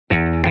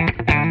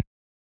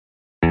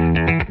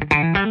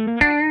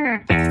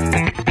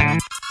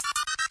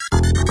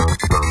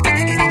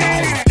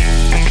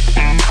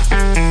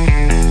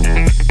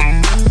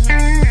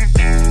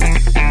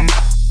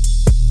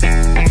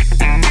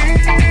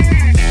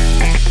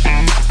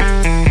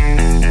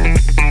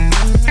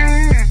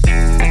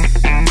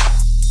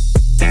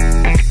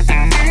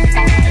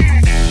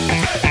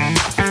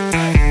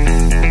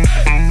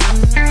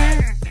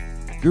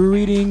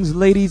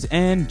ladies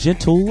and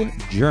gentle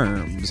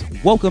germs.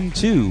 Welcome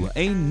to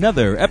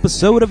another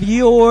episode of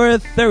Your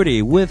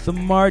 30 with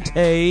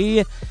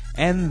Marte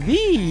and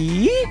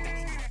the...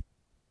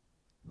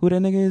 Who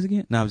that nigga is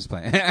again? No, I'm just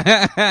playing.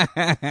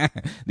 The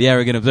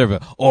Arrogant Observer,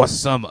 or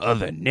some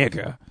other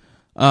nigga.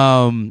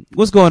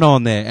 What's going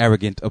on there,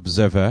 Arrogant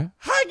Observer?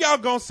 How y'all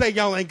gonna say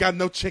y'all ain't got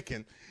no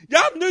chicken?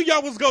 Y'all knew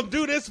y'all was gonna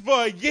do this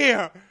for a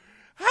year.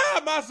 How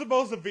am I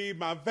supposed to feed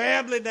my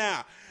family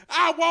now?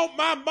 I want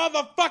my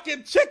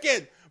motherfucking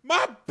chicken.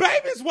 My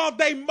babies want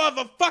they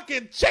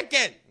motherfucking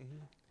chicken.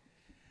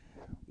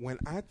 When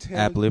I tell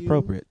Aptly you,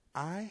 appropriate.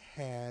 I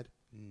had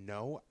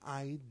no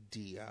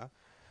idea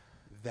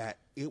that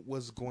it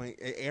was going.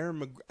 Aaron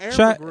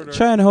Magruder.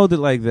 Try and hold it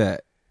like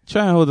that.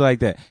 Try and hold it like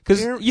that,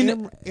 because you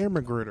know, Aaron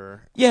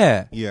Magruder.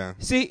 yeah.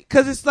 See,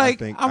 because it's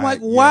like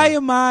why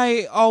am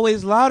I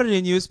always louder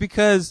than you? It's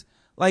because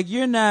like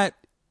you're not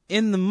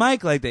in the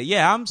mic like that.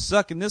 Yeah, I'm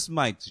sucking this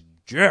mic's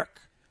jerk.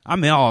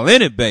 I'm all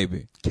in it,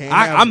 baby.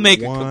 I'm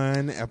making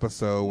one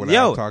episode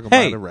without talking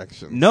about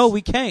erections. No,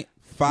 we can't.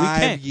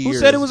 5 years. Who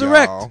said it was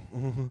erect?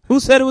 Who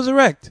said it was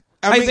erect?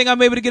 How you think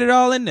I'm able to get it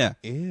all in there?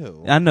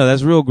 Ew. I know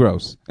that's real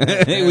gross.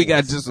 We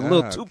got just a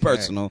little too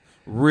personal,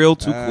 real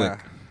too quick.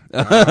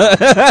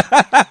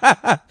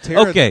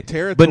 Okay,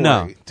 but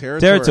no,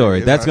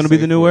 territory. That's going to be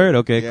the new word.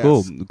 Okay, yes.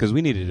 Cool. Because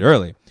we needed it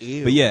early.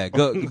 Ew.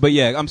 But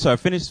yeah, I'm sorry.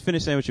 Finish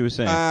saying what you were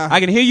saying. I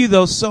can hear you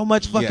though so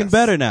much fucking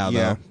better now.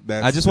 Yeah,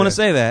 though. I just want to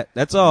say that.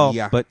 That's all.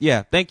 Yeah. But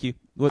yeah, thank you.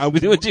 What were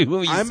you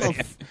saying?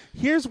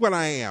 Here's what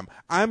I am.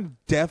 I'm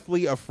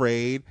deathly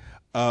afraid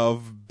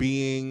of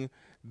being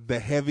the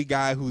heavy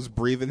guy who's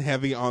breathing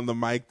heavy on the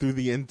mic through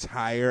the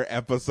entire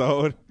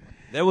episode.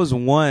 There was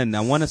one,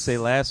 I want to say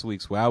last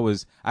week's, where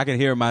I could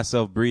hear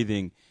myself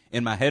breathing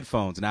in my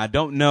headphones. And I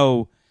don't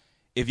know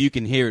if you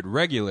can hear it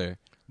regular,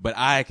 but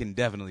I can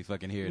definitely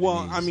fucking hear it.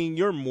 Well, I mean,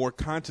 you're more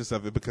conscious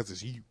of it because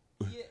it's you.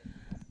 Yeah.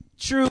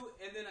 True.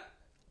 And then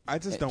I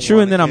just don't True,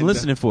 and then I'm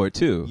listening for it,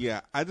 too.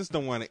 Yeah, I just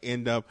don't want to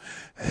end up...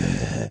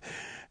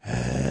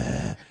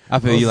 I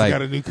feel you like...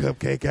 got a new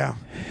cupcake out.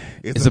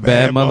 It's a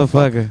bad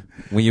motherfucker.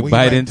 When you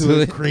bite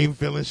into it... cream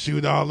filling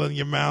shoot all in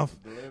your mouth.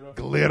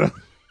 Glitter.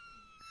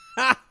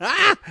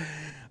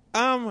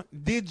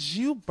 Did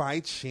you by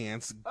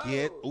chance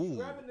get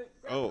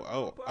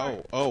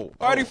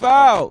party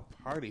foul?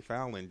 Party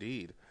foul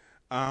indeed.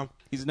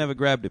 He's never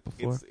grabbed it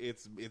before.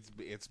 It's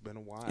been a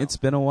while. It's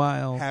been a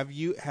while. Have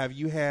you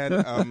had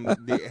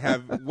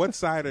what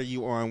side are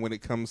you on when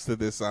it comes to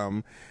this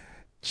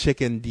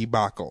chicken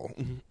debacle?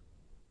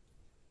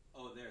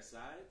 Oh, their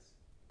sides?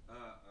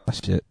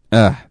 Shit.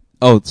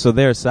 So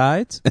their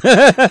sides?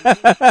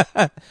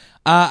 I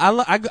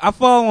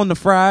fall on the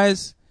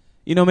fries.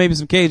 You know, maybe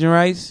some Cajun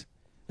rice.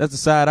 That's the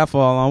side I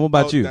fall on. What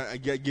about you? Wrong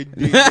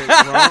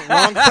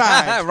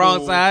sides.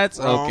 Wrong sides?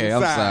 Okay,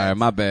 I'm sorry.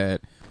 My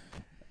bad.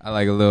 I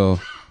like a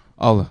little,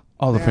 all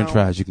the French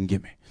fries you can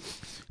give me.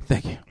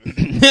 Thank you.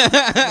 Now,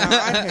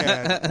 I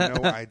had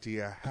no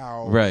idea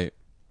how. Right.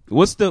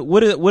 What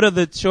are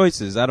the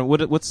choices?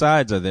 What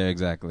sides are there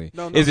exactly?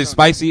 Is it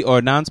spicy or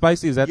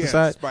non-spicy? Is that the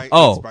side?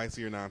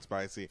 Spicy or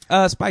non-spicy?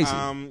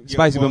 Spicy.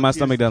 Spicy, but my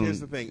stomach doesn't. Here's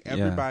the thing.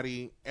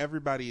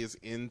 Everybody is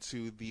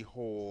into the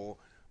whole,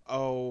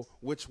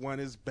 which one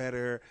is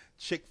better,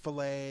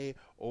 Chick-fil-A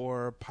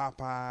or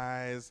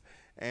Popeyes?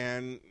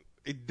 And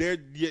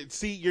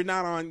you're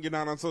not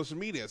on social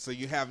media, so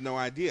you have no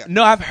idea.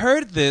 No, I've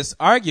heard this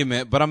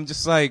argument, but I'm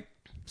just like,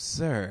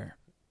 sir.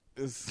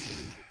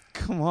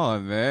 Come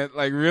on, man.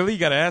 Like, really? You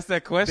got to ask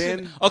that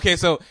question? Okay,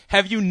 so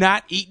have you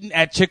not eaten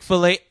at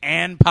Chick-fil-A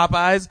and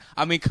Popeyes?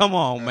 I mean, come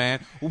on,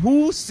 man.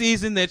 Who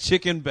seasoned their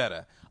chicken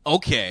better?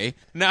 Okay.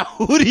 Now,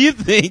 who do you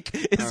think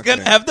is going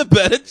to have the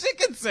better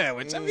chicken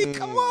sandwich? I mean,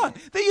 come on.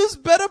 They use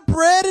better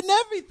bread and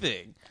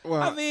everything. Well,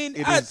 I mean,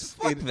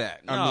 fuck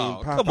that. No, I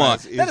mean, come on.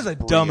 That is a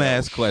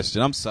dumbass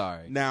question. I'm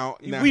sorry. Now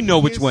we know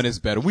which one is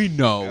better. We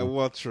know.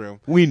 Well, true.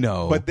 We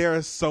know. But there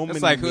are so many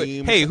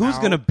memes. Hey, who's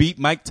going to beat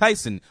Mike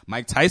Tyson?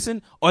 Mike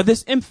Tyson or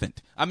this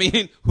infant? I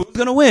mean, who's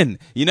going to win?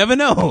 You never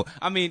know.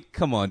 I mean,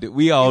 come on.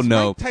 We all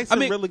know. Mike Tyson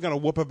really going to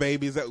whoop a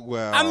baby?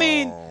 Well, I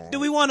mean, do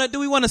we want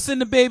to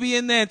send the baby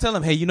in there and tell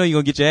him, hey, you know you're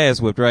going to get your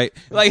ass whipped, right?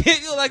 Like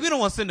we don't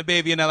want to send the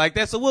baby in there like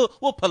that. So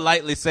we'll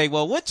politely say,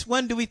 well, which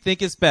one do we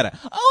think is better?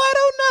 Oh, I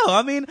don't know.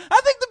 I mean,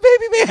 I think the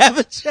baby may have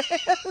a chance.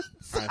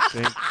 I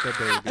think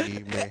the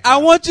baby may have I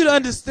want you to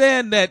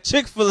understand that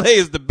Chick-fil-A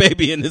is the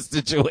baby in this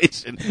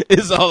situation,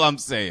 is all I'm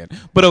saying.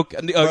 But okay,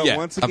 yeah.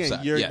 Once again,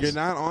 you're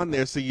not on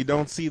there, so you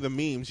don't see the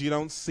memes. You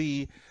don't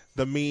see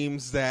the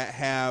memes that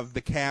have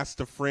the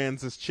cast of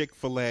Friends as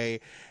Chick-fil-A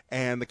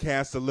and the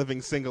cast of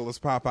Living Single as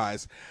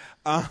Popeyes.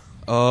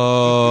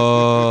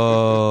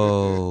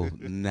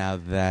 Now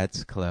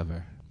that's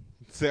clever.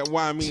 So,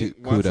 well, I mean,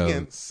 once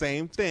again,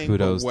 same thing.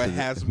 Kudos but what to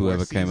has whoever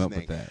more came seasoning. up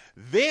with that.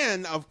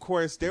 Then, of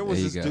course, there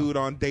was this dude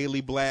on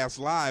Daily Blast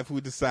Live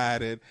who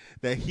decided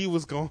that he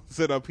was going to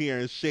sit up here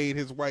and shade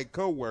his white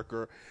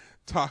coworker.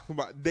 Talking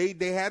about they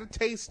had a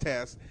taste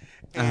test,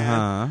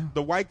 and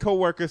the white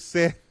coworker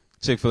said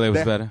Chick-fil-A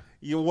was better.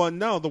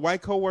 No, the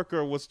white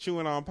coworker was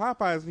chewing on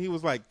Popeyes, and he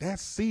was like,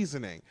 "That's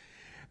seasoning,"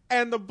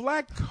 and the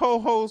black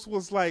co-host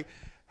was like,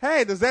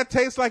 "Hey, does that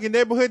taste like a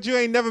neighborhood you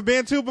ain't never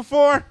been to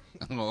before?"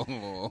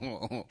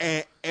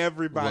 And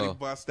everybody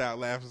bust out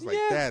laughing. It's like,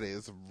 that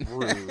is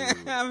rude.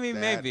 I mean,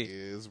 maybe. That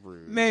is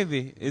rude.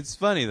 Maybe. It's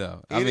funny,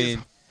 though. It is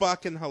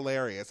fucking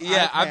hilarious.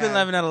 Yeah, I've been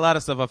laughing at a lot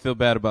of stuff I feel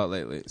bad about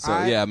lately. So,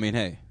 yeah, I mean,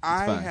 hey,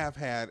 I fine. have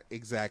had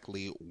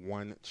exactly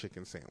one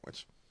chicken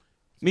sandwich.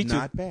 Me too.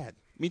 Not bad.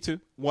 Me too.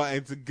 Well,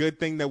 it's a good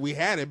thing that we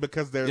had it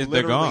because they're They're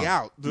literally gone.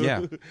 out.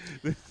 Yeah.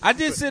 I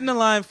did sit in the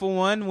line for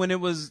one when it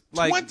was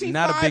like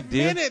not a big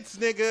deal. 25 minutes,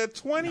 nigga.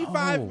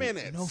 25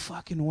 minutes. No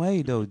fucking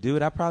way, though,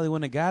 dude. I probably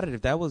wouldn't have got it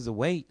if that was the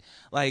wait.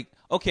 Like,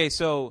 okay,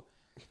 so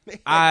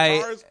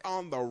cars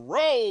on the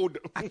road.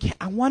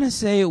 I want to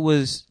say it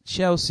was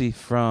Chelsea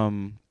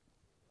from,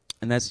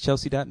 and that's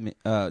Chelsea Blunt.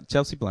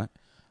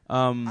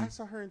 I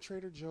saw her in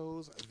Trader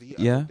Joe's the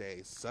other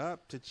day.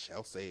 Sup to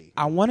Chelsea.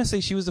 I want to say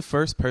she was the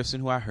first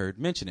person who I heard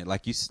mention it.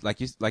 Like you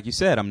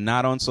said, I'm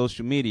not on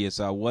social media,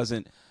 so I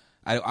wasn't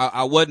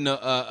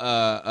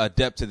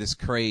adept to this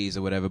craze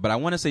or whatever. But I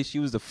want to say she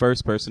was the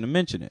first person to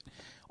mention it,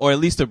 or at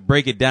least to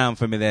break it down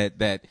for me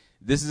that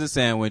this is a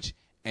sandwich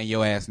and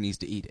your ass needs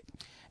to eat it.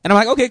 And I'm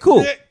like, okay,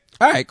 cool.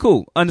 All right,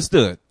 cool,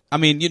 understood. I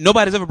mean,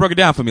 nobody's ever broke it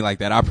down for me like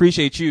that. I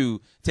appreciate you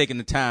taking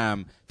the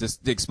time to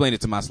explain it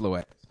to my slow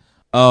ass.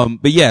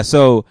 But yeah,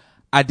 so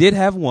I did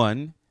have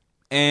one,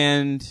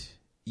 and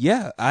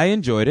yeah, I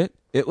enjoyed it.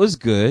 It was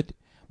good,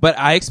 but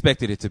I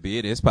expected it to be.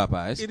 It is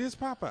Popeyes. It is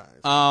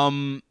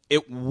Popeyes.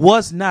 It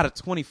was not a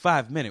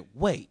 25-minute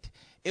wait.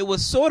 It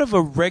was sort of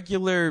a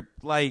regular,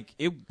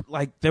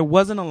 there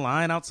wasn't a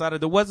line outside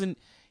there wasn't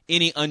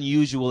any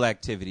unusual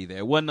activity there.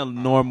 It wasn't an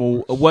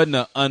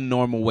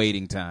unnormal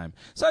waiting time.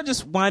 So I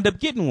just wind up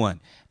getting one,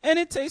 and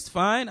it tastes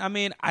fine. I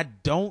mean, I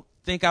don't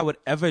think I would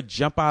ever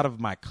jump out of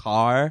my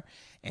car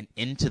and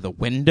into the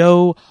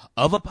window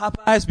of a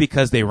Popeyes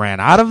because they ran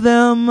out of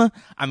them.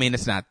 I mean,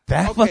 it's not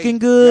that fucking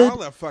good.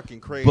 Y'all are fucking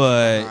crazy,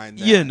 but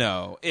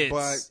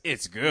that.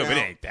 It's good, but it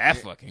ain't that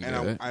fucking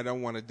good. I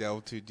don't want to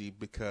delve too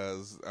deep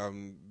because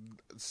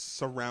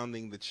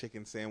surrounding the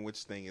chicken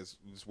sandwich thing is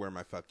where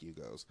my fuck you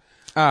goes.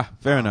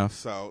 Fair enough.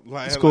 So,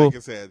 it's cool. Like I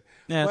said,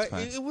 yeah, but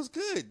fine. it was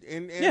good.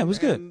 And it was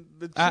good.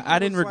 I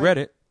didn't regret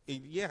it.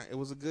 Yeah, it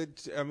was a good.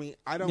 I mean,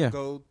 I don't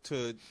go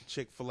to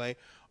Chick-fil-A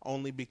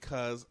only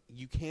because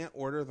you can't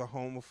order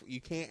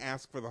you can't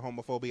ask for the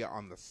homophobia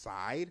on the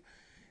side.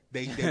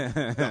 The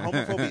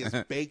homophobia is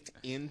baked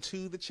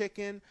into the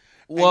chicken.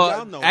 Well, and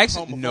y'all know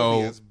actually,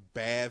 homophobia is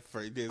bad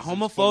for you.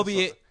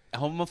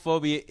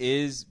 Homophobia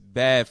is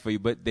bad for you,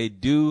 but they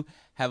do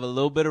have a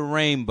little bit of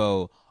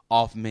rainbow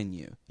off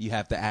menu. You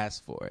have to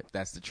ask for it.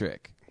 That's the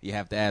trick. You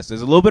have to ask.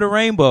 There's a little bit of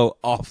rainbow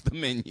off the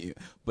menu,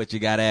 but you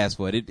got to ask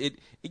for it. It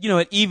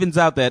evens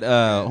out that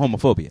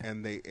homophobia.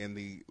 And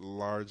the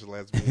large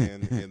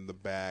lesbian in the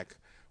back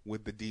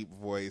with the deep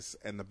voice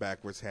and the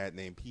backwards hat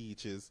named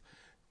Peaches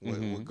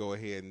would go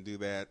ahead and do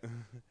that.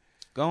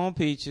 Go on,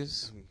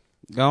 Peaches.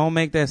 Go on,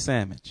 make that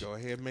sandwich. Go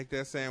ahead and make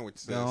that sandwich,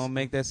 sis. Go on,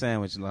 make that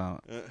sandwich,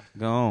 Lord.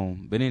 Go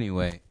on. But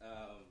anyway.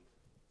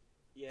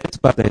 It's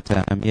about that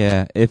time.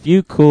 Yeah. If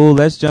you cool,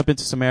 let's jump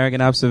into some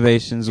arrogant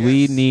observations. Yes.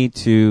 We need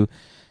to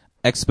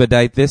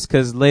expedite this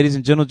because, ladies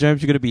and gentlemen,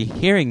 you're going to be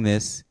hearing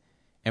this,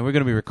 and we're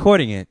going to be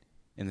recording it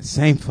in the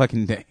same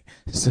fucking day.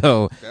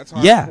 So, that's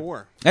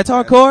hardcore. That's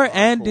hardcore,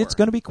 and it's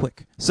going to be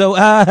quick. So,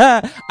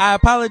 I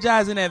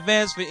apologize in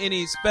advance for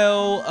any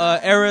spell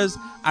errors.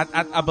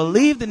 I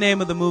believe the name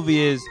of the movie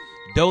is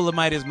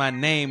Dolomite Is My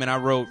Name, and I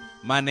wrote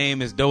My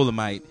Name Is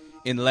Dolomite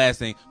in the last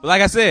thing. But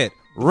like I said,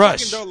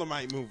 Rush.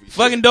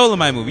 Fucking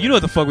Dolomite movie. You know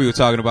what the fuck we were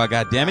talking about,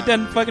 goddammit. It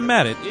doesn't fucking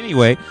matter.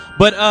 Anyway.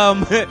 But,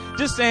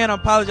 just saying I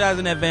apologize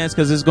in advance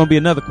because it's going to be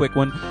another quick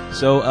one.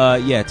 So,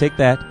 yeah, take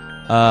that.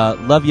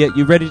 Love you.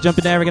 You ready to jump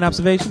into arrogant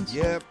observations?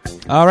 Yep.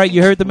 All right,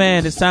 you heard the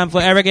man. It's time for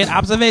arrogant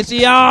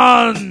observations.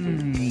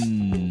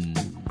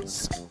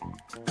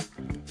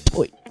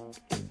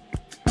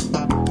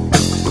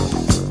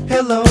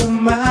 Hello,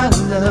 my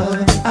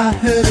love. I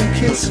heard a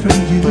kiss from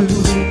you.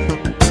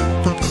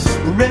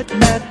 Red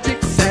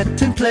magic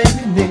satin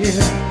playing near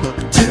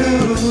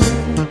too.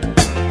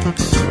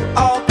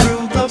 All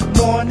through the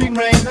morning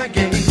rain I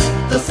gave.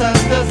 The sun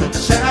doesn't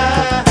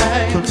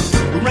shine.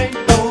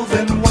 Rainbows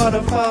and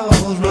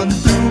waterfalls run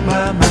through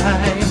my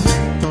mind.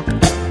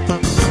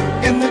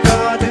 In the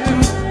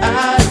garden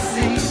I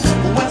see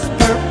west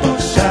purple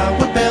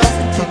shower bells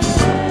and tea.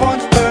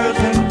 Orange birds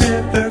and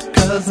river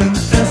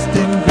cousins dressed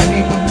in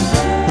green.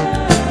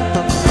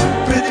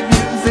 Pretty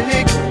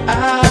music I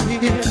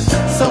hear,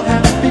 so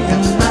happy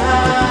and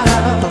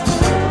loud.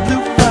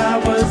 Blue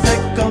flowers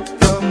echo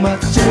from a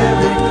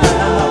cherry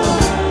cloud.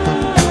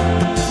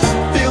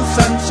 Feel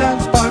sunshine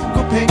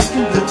sparkle pink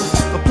and blue.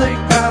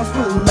 Playgrounds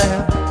will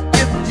laugh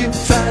if you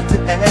try to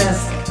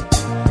ask,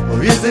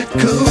 or is it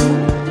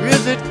cool?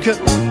 Is it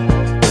cool?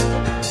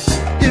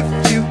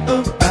 If you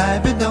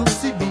arrive and don't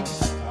see me,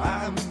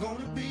 I'm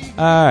gonna be.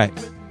 All right.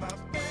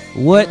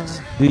 What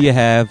do you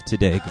have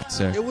today, good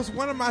sir? It was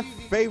one of my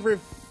favorite.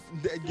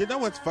 You know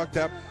what's fucked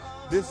up?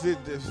 This is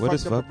What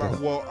is fucked fucked up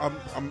about. Well,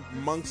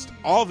 amongst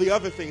all the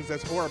other things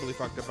that's horribly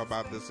fucked up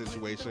about this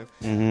situation,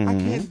 I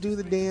can't do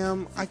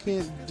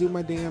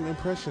my damn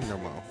impression no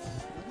more.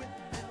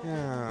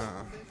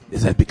 Yeah.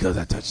 Is that because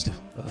I touched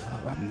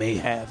I may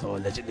have or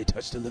allegedly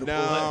touched a little boy?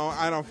 No,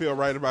 I don't feel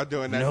right about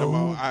doing that no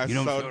more. You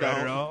don't feel right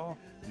at all?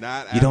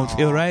 Not at You don't all.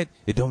 feel right?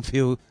 It doesn't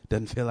feel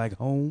like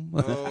home?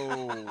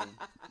 Oh,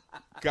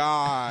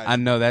 God. I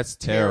know, that's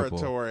terrible.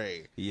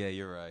 Territory. Yeah,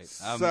 you're right.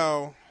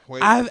 So,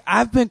 wait.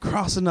 I've been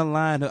crossing the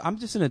line. I'm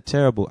a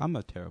terrible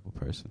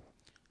person.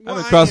 Well,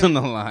 I've been crossing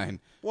the line.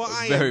 Well,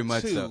 I very am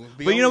much too. so.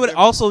 The But you know only what?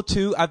 Also,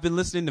 too, I've been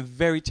listening to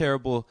very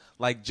terrible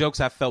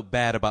jokes I felt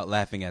bad about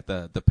laughing at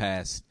the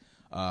past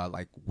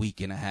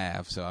week and a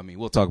half. So I mean,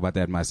 we'll talk about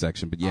that in my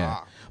section. But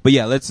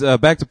yeah, let's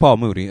back to Paul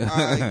Mooney.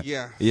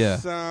 Yeah. Yeah.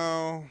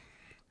 So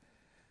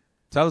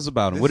tell us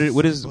about him. What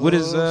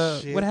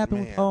happened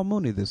man. with Paul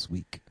Mooney this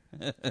week?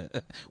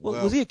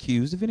 Was he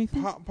accused of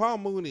anything? Paul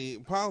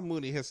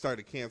Mooney has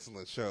started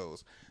canceling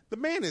shows. The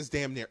man is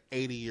damn near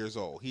 80 years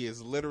old. He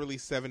is literally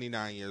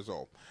 79 years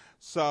old.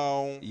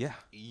 So yeah.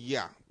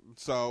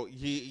 So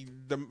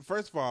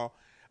first of all,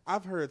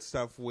 I've heard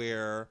stuff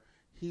where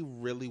he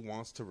really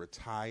wants to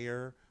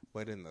retire,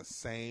 but in the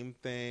same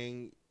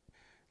thing,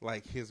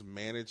 like his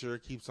manager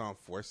keeps on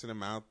forcing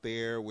him out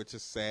there, which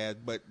is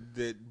sad. But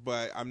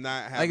I'm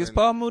not having. Is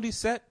Paul Mooney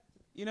set?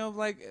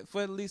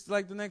 For at least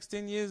the next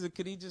 10 years, or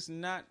could he just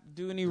not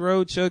do any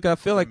road show? I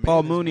feel like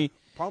Paul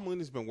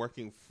Mooney's been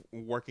working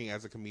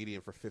as a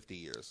comedian for 50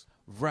 years.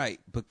 Right,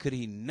 but could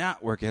he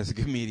not work as a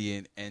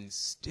comedian and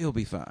still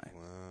be fine?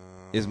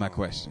 Is my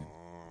question.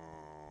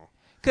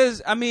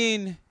 Because I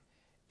mean,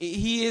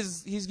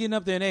 he's getting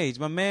up there in age.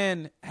 My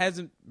man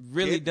hasn't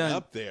really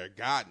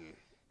gotten.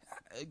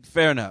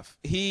 Fair enough.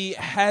 He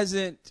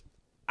hasn't.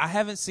 I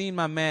haven't seen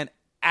my man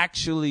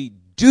actually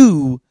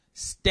do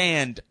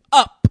stand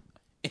up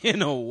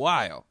in a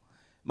while.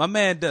 My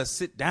man does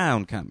sit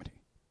down comedy.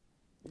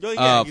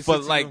 For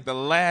the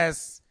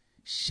last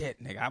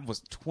nigga, I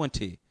was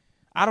 20.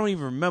 I don't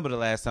even remember the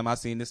last time I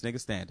seen this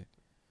nigga standing.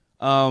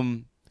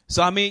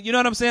 So I mean, you know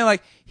what I'm saying?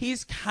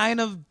 He's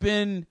kind of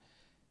been,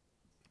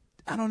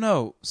 I don't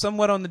know,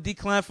 somewhat on the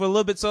decline for a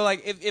little bit. So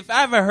if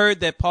I ever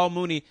heard that Paul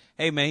Mooney,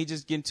 hey man, he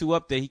just getting too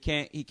up there, he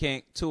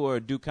can't tour or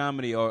do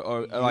comedy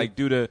or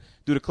do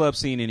the club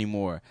scene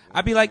anymore,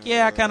 I'd be like,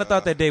 yeah, I kind of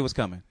thought that day was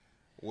coming.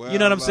 Well, you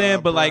know what I'm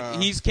saying?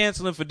 But he's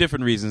canceling for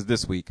different reasons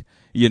this week,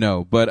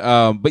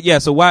 but yeah,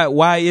 so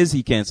why is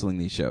he canceling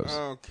these shows?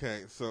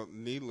 Okay, so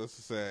needless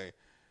to say,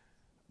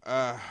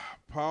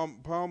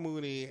 Paul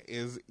Mooney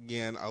is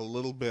again a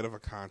little bit of a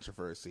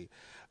controversy.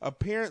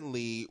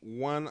 Apparently,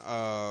 one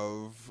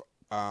of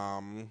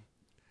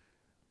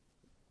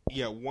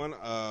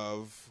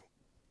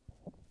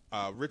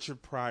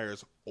Richard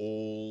Pryor's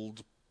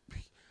old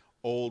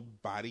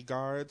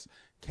bodyguards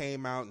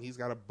came out, and he's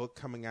got a book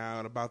coming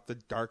out about the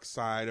dark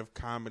side of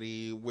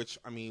comedy, which,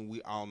 I mean,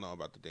 we all know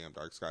about the damn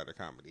dark side of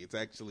comedy. It's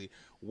actually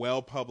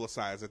well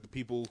publicized that the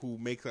people who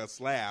make us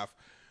laugh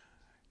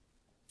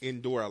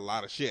endure a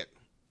lot of shit.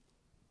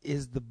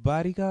 Is the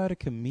bodyguard a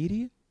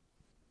comedian?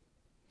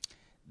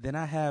 Then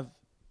I have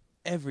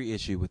every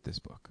issue with this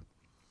book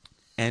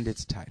and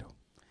its title.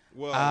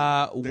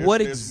 Well,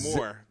 there's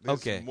more.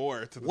 There's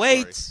more to the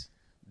story.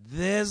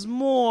 There's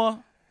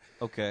more.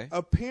 Okay.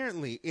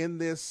 Apparently, in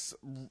this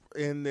what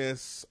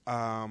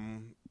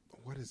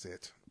is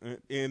it?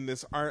 In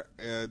this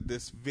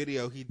this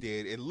video he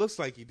did, it looks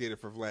like he did it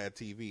for Vlad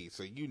TV.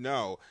 So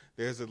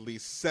there's at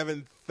least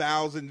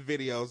 7,000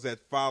 videos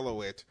that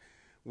follow it,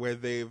 where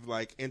they've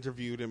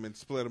interviewed him and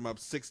split him up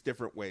 6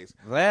 different ways.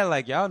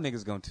 Vlad, y'all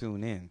niggas gonna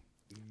tune in.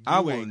 I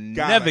will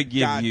never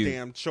give you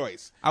goddamn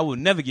choice. I will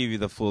never give you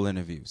the full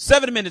interview.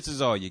 7 minutes is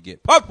all you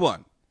get. Part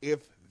 1.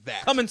 If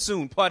that. Coming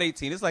soon, part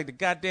 18. It's like the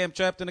goddamn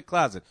Trapped in the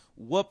Closet.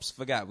 Whoops,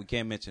 forgot. We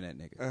can't mention that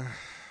nigga.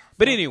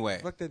 But anyway.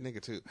 Fuck that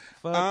nigga too.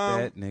 Fuck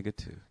that nigga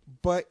too.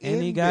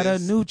 And he got a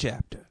new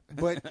chapter.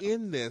 But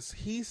in this,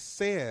 he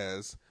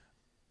says,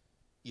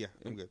 yeah,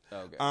 I'm good.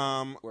 Okay.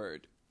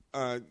 Word.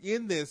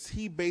 In this,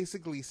 he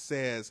basically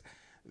says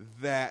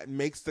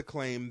makes the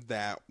claim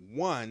that,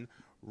 one,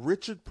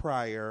 Richard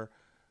Pryor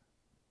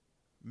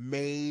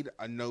made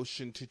a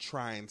notion to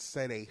try and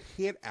set a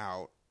hit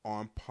out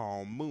on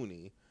Paul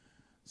Mooney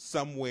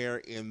somewhere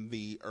in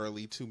the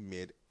early to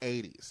mid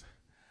 80s.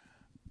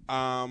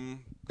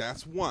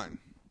 That's one.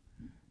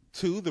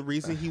 2, the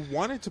reason he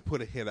wanted to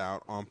put a hit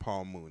out on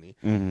Paul Mooney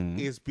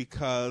is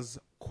because,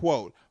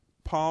 quote,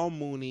 Paul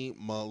Mooney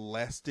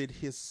molested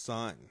his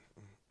son,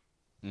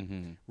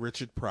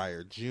 Richard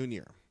Pryor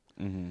Jr.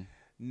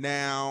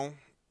 Now,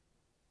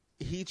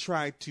 he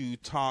tried to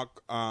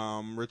talk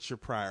Richard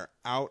Pryor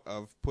out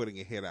of putting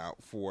a hit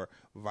out for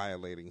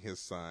violating his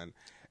son.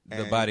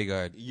 The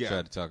bodyguard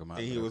tried to talk him out.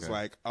 And he was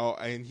like, oh,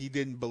 and he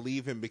didn't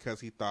believe him because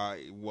he thought,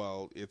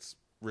 well, it's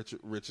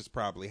Rich is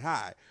probably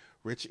high.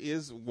 Rich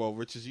is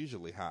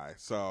usually high.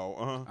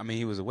 So, I mean,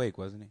 he was awake,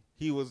 wasn't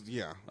he? He was,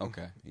 yeah.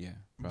 Okay, yeah.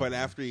 Probably, but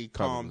after he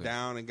calmed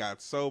down and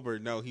got sober,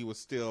 no, he was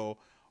still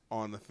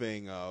on the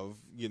thing of,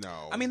 you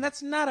know. I mean,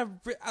 that's not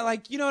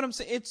you know what I'm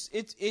saying?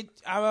 It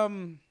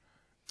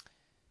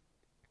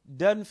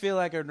doesn't feel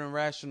like an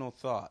irrational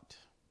thought.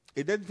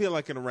 It doesn't feel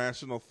like an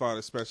irrational thought,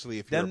 especially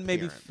if you're a parent.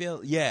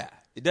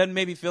 It doesn't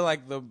maybe feel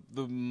like the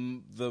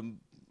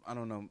I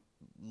don't know,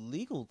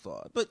 legal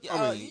thought. But you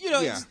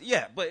know,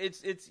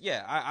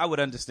 I would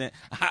understand.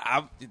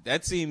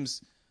 That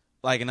seems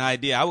like an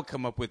idea I would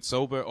come up with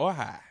sober or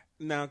high.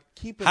 Now,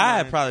 keep in high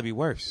mind, would probably be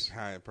worse.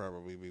 High would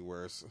probably be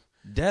worse.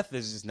 Death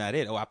is just not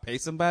it. Oh, I pay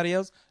somebody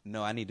else?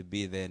 No, I need to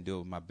be there and do it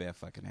with my bare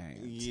fucking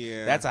hands.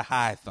 Yeah. That's a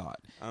high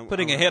thought.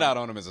 Putting a hit out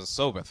on them is a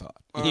sober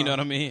thought. You know what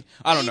I mean?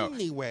 I don't know.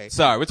 Anyway.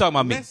 Sorry, we're talking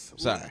about me.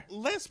 Sorry.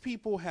 Less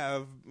people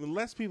have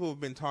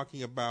been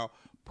talking about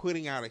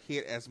putting out a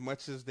hit as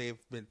much as they've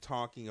been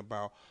talking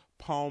about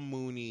Paul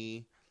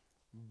Mooney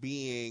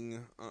being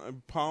a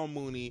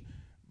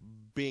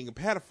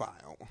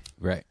pedophile.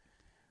 Right.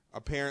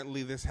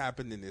 Apparently this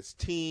happened in his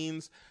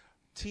teens.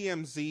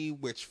 TMZ,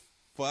 which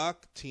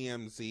fuck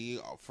TMZ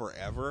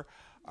forever.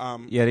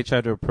 They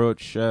tried to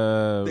approach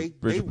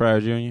Richard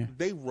Pryor Jr.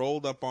 They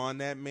rolled up on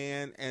that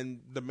man, and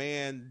the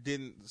man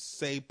didn't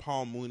say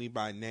Paul Mooney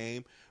by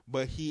name,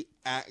 but he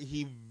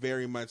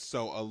very much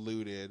so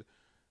alluded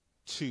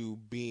to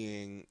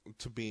being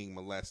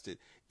molested,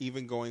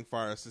 even going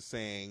far as to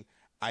saying,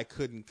 I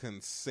couldn't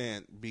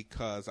consent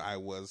because I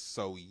was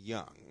so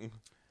young.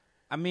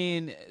 I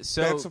mean,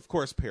 so that's of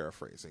course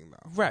paraphrasing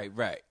though.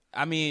 Right.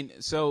 I mean,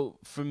 so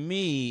for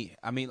me,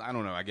 I mean, I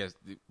don't know. I guess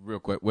real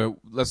quick,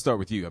 let's start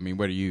with you. I mean,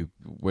 where do you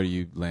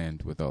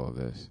land with all of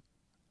this?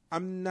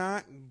 I'm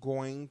not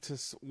going to.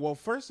 Well,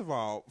 first of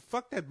all,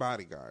 fuck that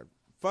bodyguard.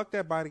 Fuck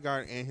that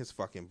bodyguard and his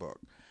fucking book.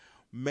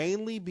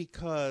 Mainly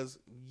because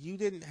you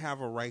didn't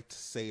have a right to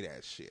say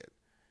that shit.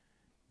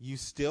 You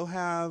still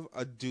have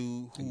a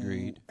dude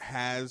who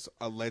has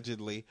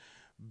allegedly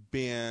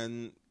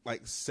been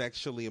like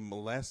sexually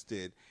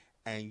molested,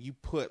 and you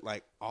put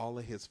like all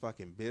of his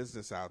fucking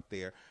business out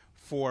there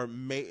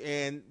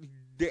and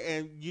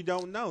you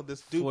don't know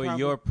this dude for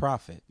your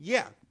profit.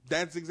 Yeah,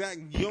 that's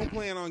exactly. You don't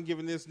plan on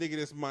giving this nigga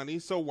this money,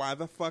 so why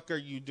the fuck are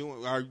you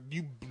doing? Are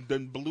you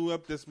done blew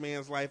up this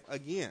man's life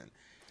again?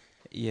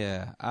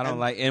 Yeah, I don't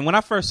like. And when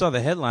I first saw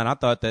the headline, I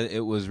thought that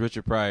it was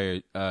Richard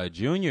Pryor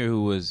Jr.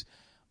 who was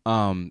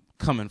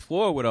coming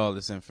forward with all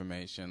this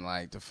information.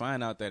 Like, to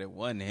find out that it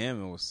wasn't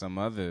him, it was some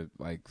other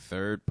like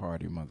third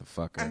party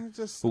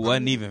motherfucker who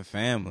wasn't even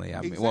family.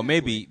 I mean, well,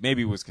 maybe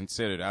it was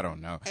considered. I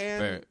don't know.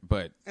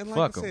 But like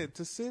fuck I said,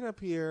 to sit up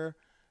here,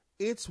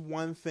 it's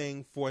one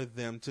thing for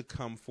them to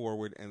come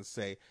forward and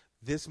say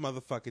this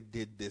motherfucker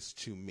did this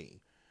to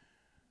me.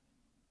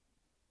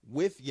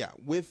 With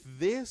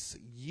this,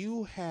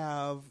 you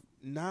have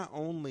not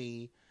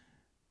only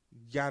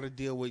got to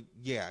deal with,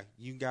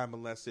 you got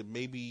molested.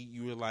 Maybe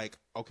you were like,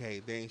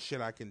 okay, there ain't shit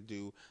I can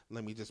do.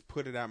 Let me just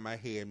put it out my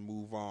head and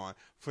move on.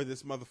 For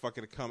this motherfucker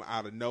to come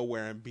out of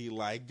nowhere and be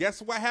like,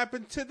 guess what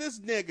happened to this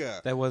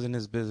nigga? That wasn't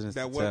his business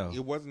to tell.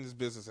 It wasn't his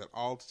business at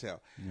all to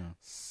tell. Yeah.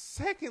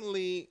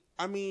 Secondly,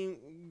 I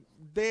mean,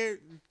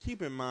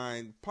 keep in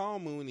mind, Paul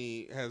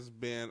Mooney has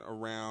been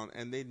around,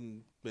 and they've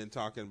been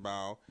talking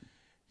about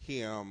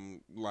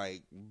him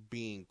like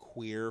being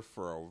queer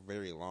for a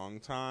very long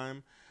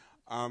time.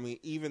 I mean,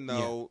 even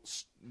though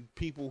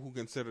people who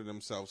consider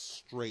themselves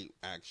straight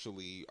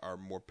actually are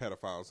more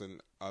pedophiles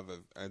than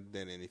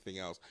anything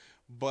else.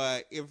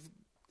 But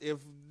if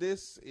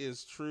this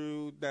is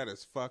true, that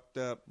is fucked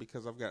up,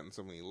 because I've gotten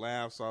so many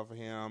laughs off of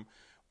him.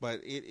 But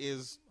it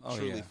is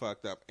truly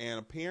fucked up. And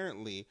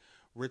apparently,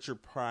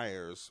 Richard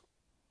Pryor's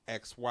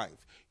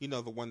ex-wife, you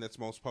know, the one that's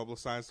most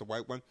publicized, the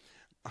white one.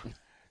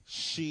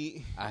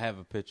 I have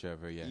a picture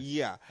of her. Yes.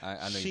 Yeah.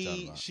 I know you're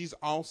talking about.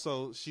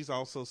 She's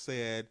also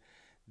said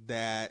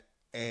that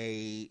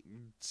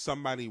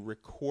somebody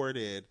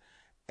recorded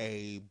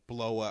a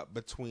blow up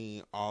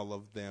between all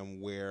of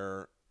them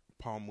where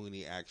Paul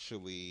Mooney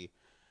actually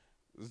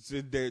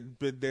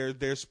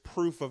there's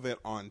proof of it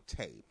on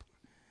tape.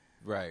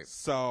 Right.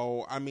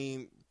 So, I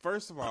mean,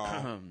 first of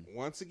all,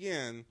 once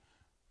again,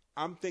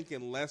 I'm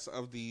thinking less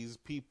of these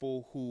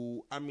people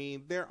who, I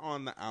mean, they're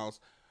on the outs.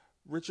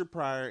 Richard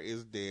Pryor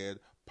is dead.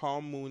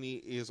 Paul Mooney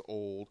is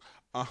old.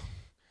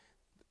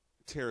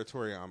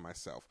 Territory on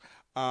myself.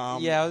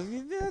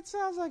 That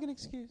sounds like an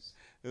excuse.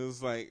 It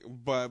was like,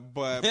 but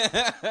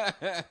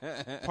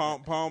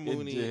Paul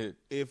Mooney,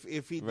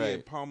 if he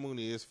did, Paul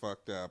Mooney is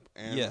fucked up,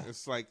 and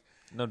it's like,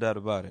 no doubt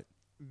about it.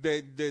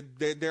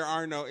 There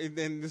are no, and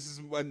then this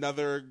is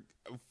another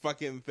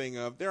fucking thing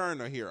of there are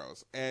no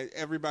heroes, and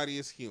everybody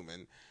is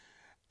human.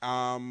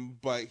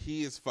 But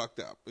he is fucked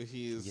up.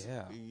 He is,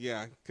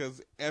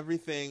 because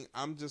everything.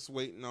 I'm just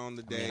waiting on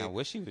the day. I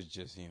wish he was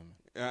just human.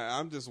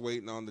 I'm just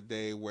waiting on the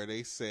day where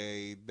they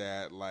say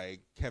that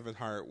like Kevin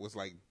Hart was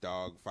like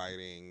dog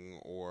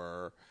fighting,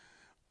 or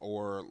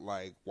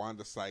like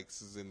Wanda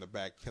Sykes is in the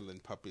back killing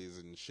puppies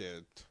and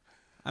shit.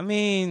 I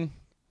mean,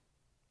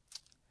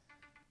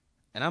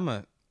 and I'm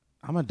a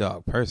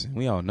dog person.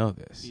 We all know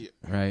this,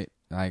 right?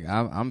 Like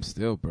I'm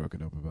still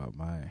broken up about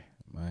my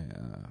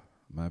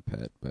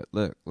pet. But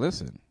look,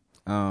 listen.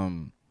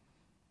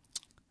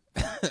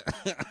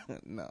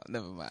 No,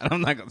 never mind.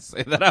 I'm not gonna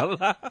say that out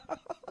loud.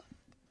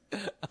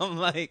 I'm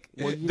like,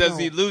 does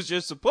he lose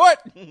your support?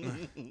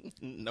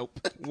 Nope.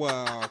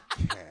 Well,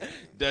 okay.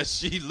 Does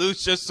she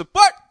lose your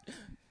support?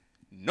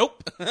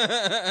 Nope.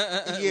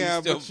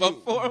 Yeah, still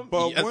vote for him?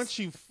 but Yes. once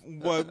you,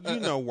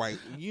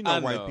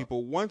 white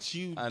people. Once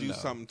you do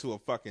something to a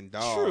fucking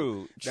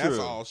dog, that's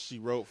all she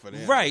wrote for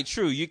them. Right,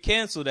 true. You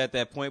canceled at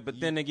that point, but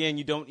then again,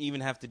 you don't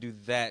even have to do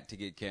that to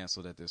get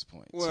canceled at this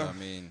point. Well, so I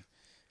mean,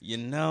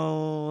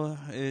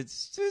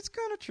 it's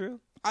kind of true.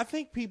 I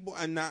think people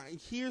are not.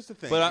 Here's the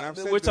thing. But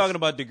we're talking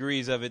about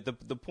degrees of it.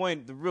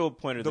 The real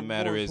point of the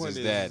matter is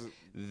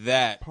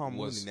that Paul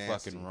was Mooney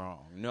nasty. fucking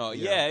wrong. No,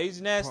 yeah,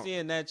 he's nasty,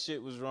 and that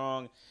shit was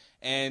wrong.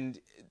 And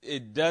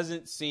it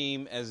doesn't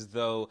seem as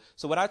though.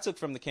 So what I took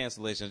from the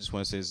cancellation, I just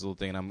want to say this little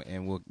thing,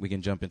 and we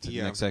can jump into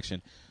the next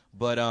section.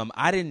 But I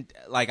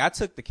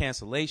took the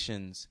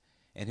cancellations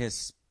and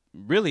his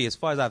really, as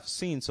far as I've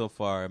seen so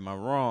far, am I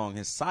wrong?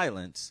 His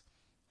silence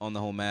on the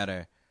whole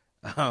matter,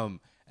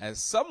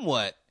 as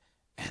somewhat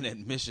an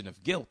admission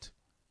of guilt.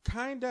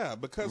 Kinda,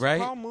 because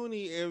right? Paul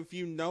Mooney, if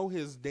you know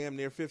his damn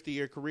near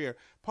 50-year career,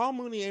 Paul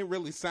Mooney ain't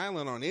really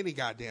silent on any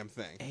goddamn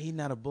thing. He's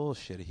not a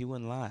bullshitter. He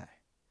wouldn't lie.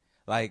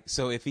 Like,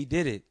 so if he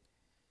did it,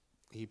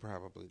 he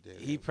probably did.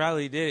 He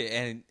probably did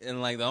it,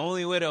 and like the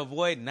only way to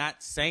avoid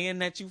not saying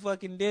that you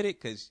fucking did it,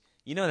 because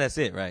you know that's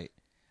it, right?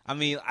 I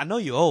mean, I know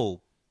you're old,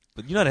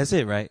 but you know that's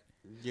it, right?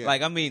 Yeah.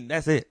 Like, I mean,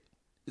 that's it.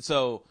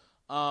 So,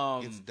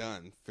 it's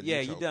done.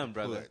 Yeah, you done,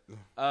 brother.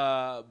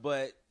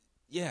 But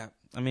yeah,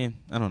 I mean,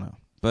 I don't know,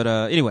 but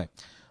anyway.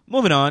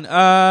 Moving on.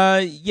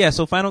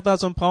 So final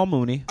thoughts on Paul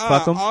Mooney.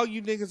 Fuck him. All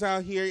you niggas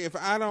out here, if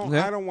I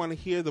don't want to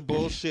hear the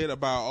bullshit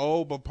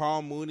about, but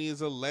Paul Mooney is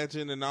a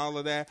legend and all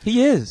of that.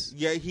 He is.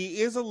 Yeah,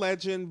 he is a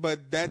legend,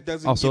 but that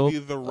doesn't also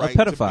give you the right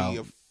to be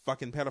a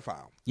fucking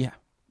pedophile. Yeah.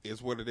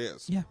 Is what it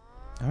is. Yeah.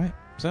 All right.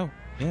 So,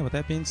 yeah, with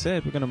that being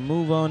said, we're going to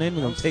move on in.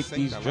 We're going to take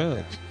these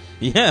drugs.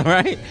 Yeah,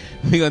 right?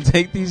 We're going to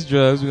take these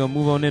drugs. We're going to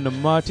move on into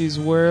Marty's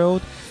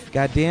world.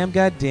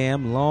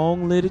 Goddamn,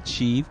 long live the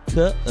chief.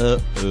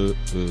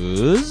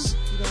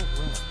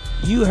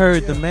 You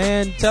heard the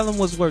man. Tell him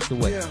what's worth the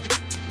wait. Yeah.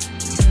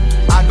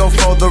 I go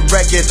for the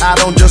record, I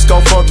don't just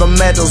go for the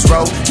medals,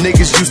 bro.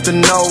 Niggas used to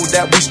know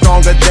that we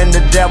stronger than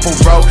the devil,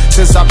 bro.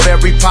 Since I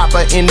buried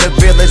Papa in the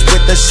village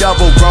with the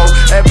shovel, bro.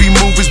 Every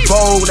move is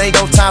bold, ain't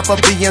no time for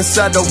being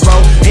subtle, bro.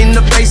 In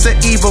the face of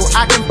evil,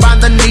 I can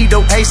find the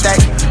needle haystack.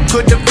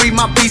 Couldn't free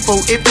my people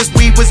if this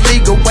weed was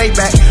legal way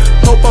back.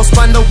 Popo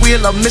spun the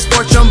wheel of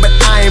misfortune, but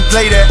I ain't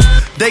play that.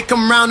 They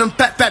come round and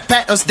pat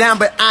us down,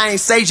 but I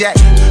ain't say jack.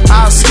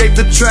 I escape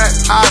the trap,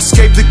 I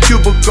escape the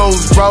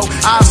cubicles, bro.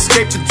 I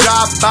escape the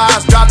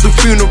drive-bys, drive through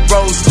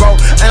funerals, bro.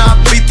 And I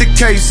beat the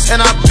case,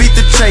 and I beat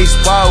the chase.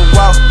 Wow.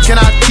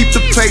 Can I keep the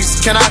pace?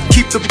 Can I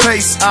keep the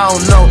pace? I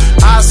don't know.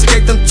 I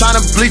escaped them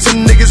trying to bleach a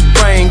nigga's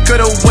brain.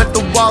 Could've went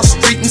to Wall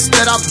Street,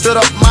 instead I built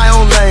up my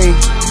own lane.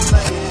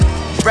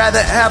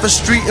 Rather have a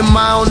street in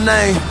my own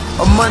name,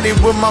 or money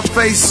with my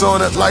face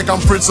on it, like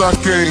I'm Prince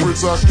Arcade.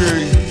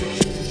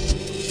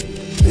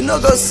 You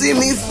not gonna see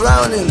me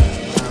frowning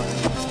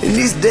in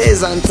these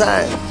days and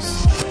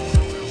times.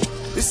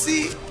 You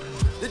see,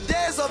 the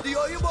days of the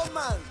Oyibo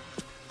man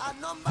are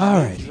numbered.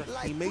 Alright.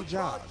 Like He may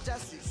jog.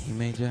 He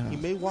may jog. He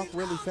may walk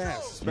really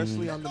fast,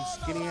 especially on them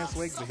skinny ass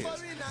legs of his.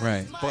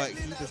 Right. But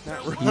he does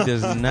not run. He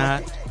does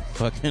not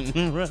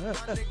fucking run.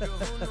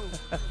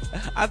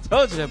 I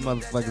told you that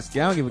motherfucker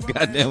scared. I don't give a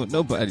goddamn what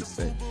nobody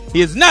say.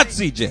 He is not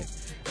CJ.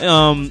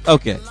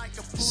 Okay.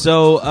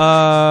 So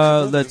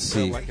let's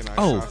see.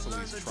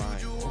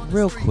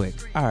 Real quick.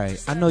 All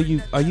right. I know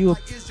you. Are you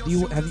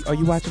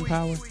watching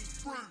Power?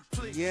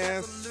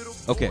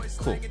 Yes. Okay.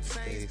 Cool.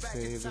 They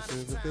say this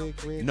is a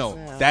big rich No,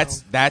 town.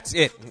 that's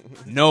it.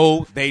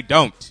 No, they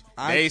don't.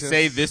 I They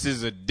say this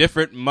is a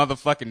different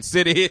motherfucking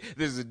city.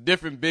 This is a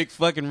different big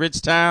fucking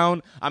rich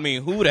town. I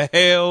mean, who the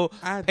hell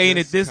I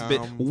painted just this come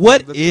bit? from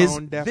What the is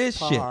tone-deaf this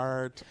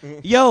part.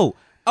 shit? Yo,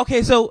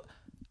 okay, so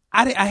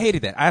I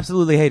hated that. I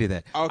absolutely hated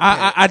that.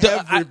 Okay,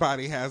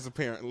 everybody has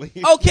apparently.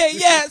 Okay,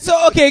 yeah.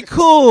 So, okay,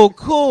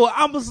 cool.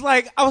 I was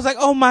like,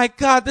 oh my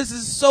God, this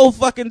is so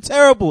fucking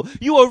terrible.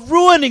 You are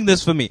ruining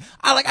this for me.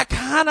 I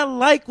kind of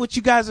like what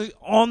you guys are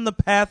on the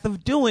path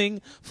of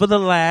doing for the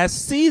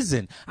last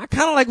season. I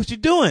kind of like what you're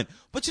doing.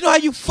 But you know how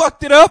you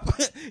fucked it up?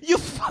 You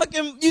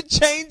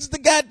changed the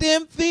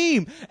goddamn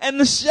theme. And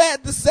the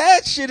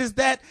sad shit is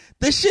that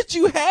the shit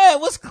you had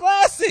was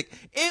classic.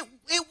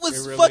 It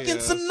was really fucking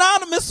is.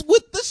 synonymous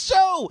with the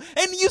show.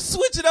 And you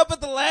switch it up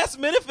at the last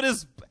minute for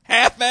this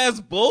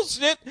half-ass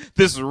bullshit,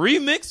 this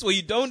remix where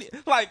you don't,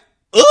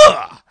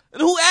 ugh.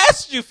 And who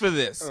asked you for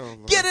this?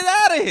 Get it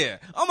out of here.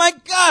 Oh my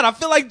God, I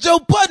feel like Joe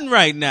Budden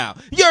right now.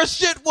 Your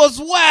shit was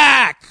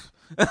whack.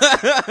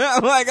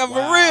 I'm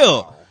for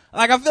real.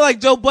 I feel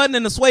like Joe Budden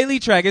in the Sway Lee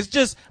track. It's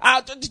just,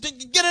 get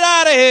it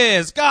out of here.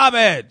 It's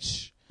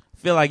garbage. I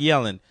feel like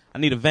yelling. I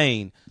need a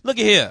vein. Look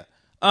at here.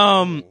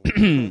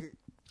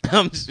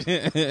 But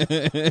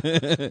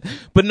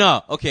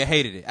no, okay,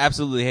 hated it.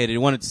 Absolutely hated it.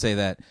 Wanted to say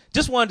that.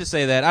 Just wanted to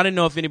say that. I didn't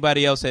know if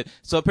anybody else had.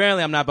 So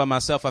apparently I'm not by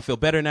myself. I feel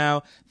better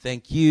now.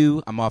 Thank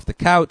you. I'm off the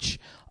couch.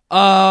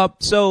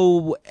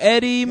 So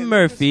Eddie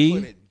Murphy.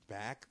 Put it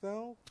back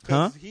though,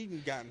 because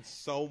he's gotten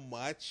so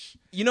much.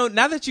 You know,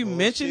 now that you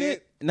mention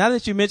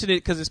bullshit. it,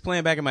 because it's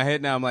playing back in my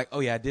head now, I'm like, oh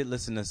yeah, I did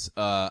listen to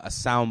a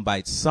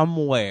soundbite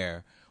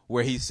somewhere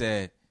where he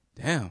said,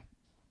 "Damn,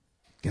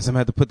 guess I'm gonna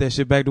have to put that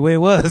shit back the way it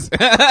was."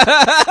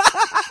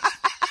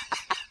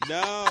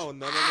 No.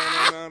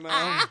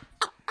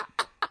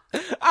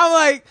 I'm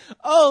like,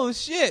 oh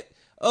shit.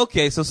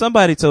 Okay, so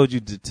somebody told you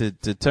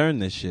to turn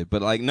this shit,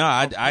 but like,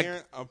 no,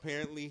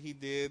 apparently he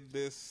did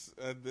this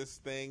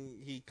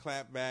thing. He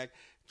clapped back.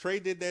 Trey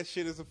did that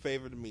shit as a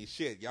favor to me.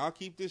 Shit, y'all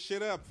keep this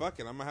shit up. Fuck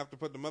it, I'm gonna have to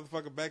put the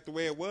motherfucker back the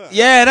way it was.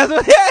 Yeah, that's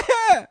what.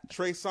 Yeah.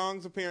 Trey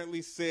Songz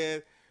apparently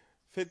said,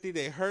 50,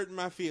 they hurting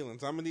my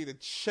feelings. I'm gonna need a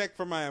check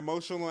for my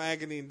emotional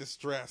agony and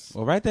distress.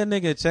 Well, write that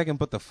nigga a check and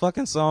put the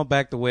fucking song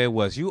back the way it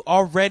was. You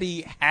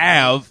already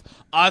have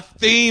a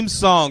theme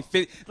song.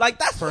 Like,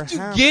 that's what you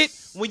get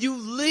when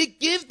you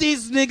give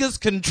these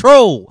niggas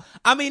control.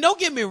 I mean, don't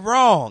get me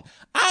wrong.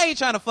 I ain't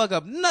trying to fuck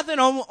up nothing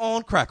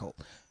on Crackle.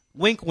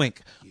 Wink,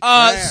 wink.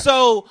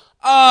 So,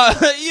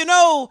 you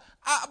know,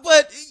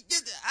 but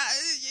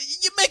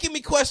you're making me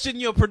question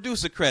your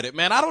producer credit,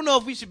 man. I don't know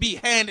if we should be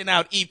handing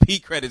out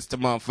EP credits to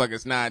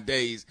motherfuckers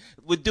nowadays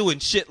with doing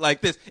shit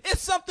like this.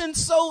 It's something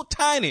so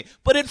tiny,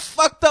 but it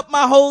fucked up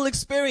my whole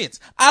experience.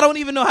 I don't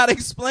even know how to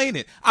explain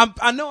it.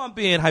 I know I'm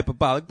being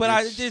hyperbolic,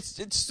 but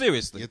it's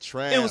seriously. You're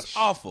trash. It was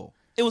awful.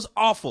 It was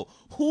awful.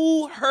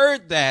 Who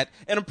heard that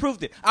and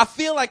approved it? I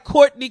feel like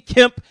Courtney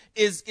Kemp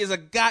is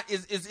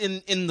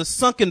in the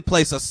sunken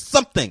place or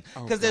something,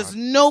 because there's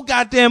no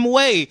goddamn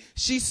way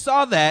she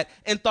saw that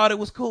and thought it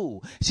was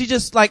cool. She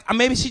just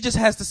maybe she just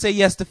has to say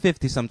yes to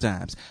 50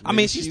 sometimes. I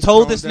mean, she's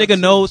told this nigga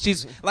no.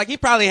 She's like, he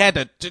probably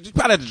had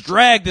to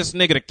drag this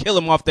nigga to kill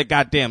him off that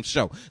goddamn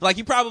show. Like,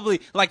 he probably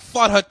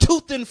fought her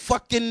tooth and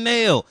fucking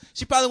nail.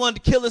 She probably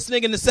wanted to kill this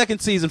nigga in the second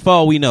season for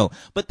all we know,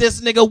 but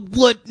this nigga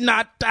would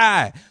not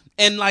die.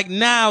 And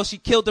now she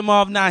killed him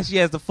off. Now she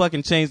has to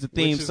fucking change the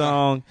theme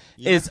song.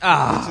 It's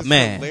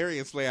man,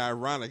 hilariously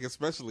ironic,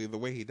 especially the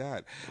way he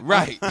died.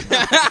 Right.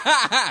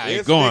 I ain't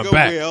this going nigga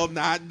back. Will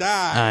not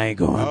die. I ain't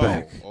going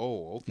back.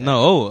 Oh, okay.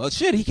 No,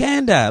 shit, he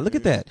can die. Look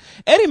at that.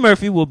 Eddie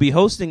Murphy will be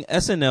hosting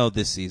SNL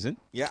this season.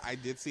 Yeah, I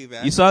did see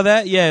that. You saw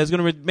that? Yeah, it's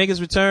gonna make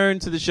his return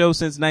to the show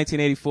since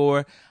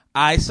 1984.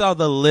 I saw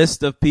the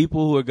list of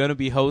people who are gonna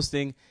be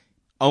hosting.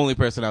 Only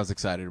person I was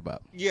excited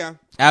about. Yeah.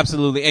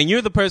 Absolutely. And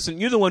you're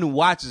the one who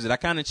watches it. I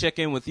kind of check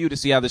in with you to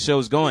see how the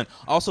show's going.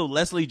 Also,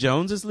 Leslie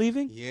Jones is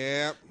leaving?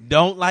 Yeah.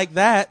 Don't like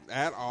that.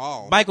 At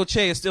all. Michael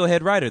Che is still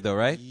head writer though,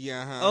 right?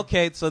 Yeah.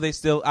 Okay, so they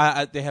still,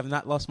 they have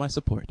not lost my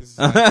support.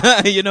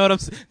 You know what I'm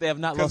saying? They have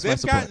not lost my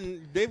support.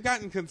 They've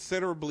gotten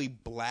considerably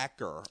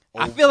blacker.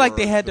 I feel like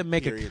they had to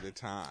make a period of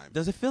time.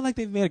 Does it feel like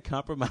they've made a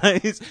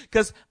compromise?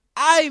 Because,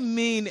 I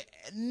mean,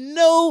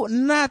 no,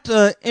 not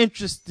an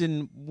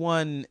interesting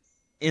one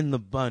in the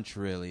bunch,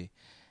 really.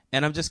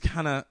 And I'm just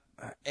kind of,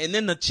 and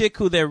then the chick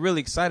who they're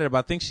really excited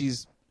about, thinks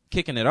she's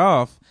kicking it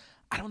off.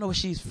 I don't know where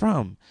she's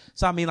from.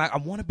 So, I mean, I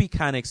want to be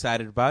kind of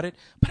excited about it,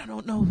 but I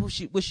don't know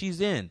what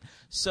she's in.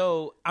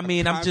 So, I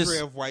mean, I'm just.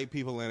 Of white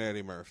people in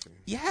Eddie Murphy.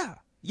 Yeah.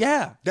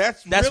 Yeah.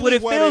 That's really what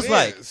it feels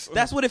like. Is.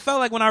 That's what it felt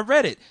like when I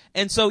read it.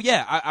 And so,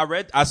 yeah,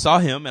 I saw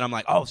him and I'm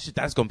like, oh shit,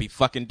 that's going to be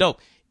fucking dope.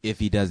 If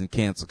he doesn't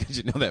cancel, because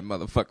you know that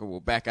motherfucker will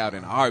back out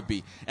in a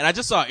heartbeat. And I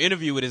just saw an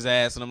interview with his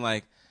ass and I'm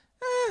like,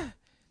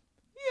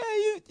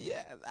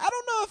 I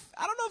don't know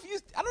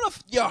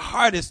if your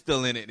heart is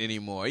still in it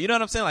anymore. You know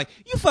what I'm saying? Like,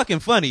 you fucking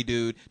funny,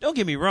 dude. Don't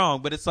get me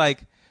wrong, but it's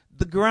like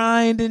the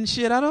grind and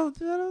shit. I just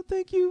don't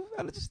think you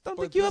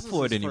up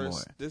for it anymore.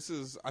 This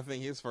is, I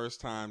think, his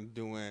first time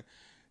doing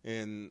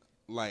in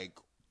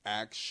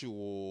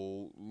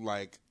actual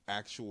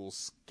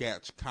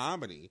sketch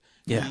comedy.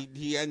 Yeah.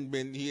 He hadn't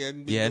been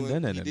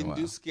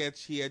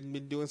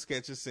doing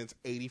sketches since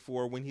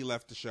 '84 when he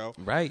left the show.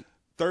 Right.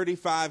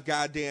 35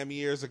 goddamn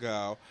years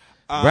ago.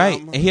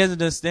 Right. And he hasn't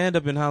done stand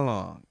up in how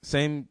long?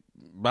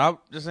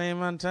 About the same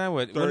amount of time?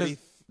 What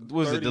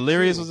was it?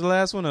 Delirious was the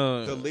last one?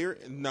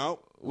 No.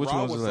 Which Raw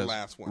one was the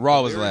last one?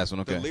 Raw was the last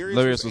one, okay.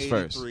 Delirious was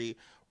first.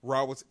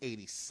 Raw was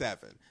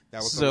 87.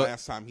 That was the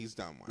last time he's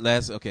done one.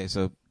 Okay,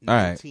 so, all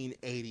right.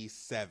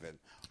 1987.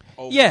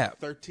 Over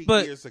 13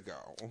 years ago.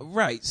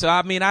 Right. So,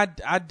 I mean, I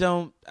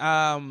don't,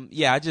 I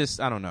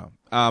don't know.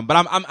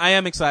 But I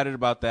am excited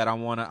about that.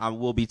 I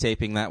will be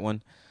taping that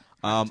one.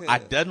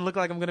 It doesn't look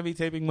like I'm going to be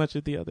taping much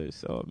of the others,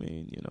 so I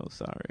mean,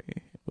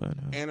 sorry. But,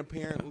 and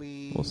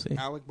apparently, we'll see.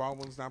 Alec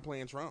Baldwin's not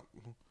playing Trump.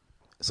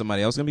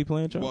 Somebody else going to be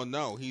playing Trump? Well,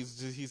 no, he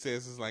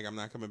says it's like, I'm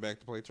not coming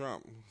back to play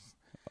Trump.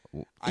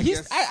 I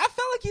felt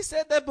like he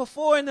said that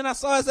before, and then I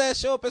saw his ass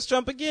show up as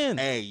Trump again.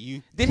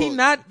 Hey, did he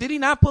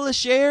not pull a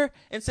share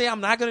and say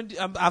I'm not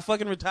gonna I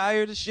fucking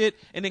retire the shit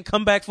and then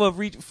come back for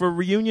a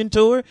reunion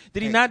tour?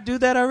 Did he not do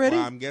that already?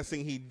 Well, I'm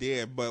guessing he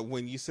did. But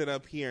when you sit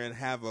up here and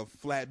have a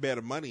flat bet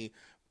of money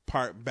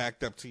part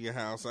backed up to your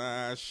house.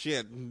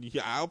 Shit.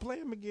 Yeah, I'll play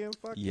him again.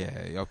 Fuck Yeah,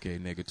 okay,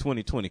 nigga.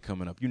 2020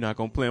 coming up. You're not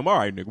gonna play him. All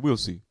right, nigga. We'll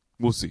see.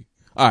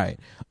 All right.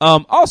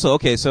 Also,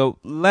 okay, so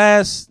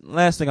last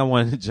thing I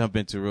wanted to jump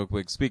into real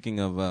quick. Speaking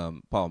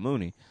of Paul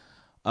Mooney,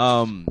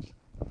 I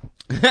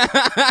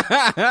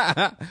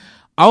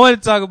want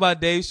to talk about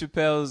Dave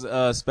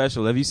Chappelle's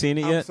special. Have you seen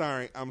it yet?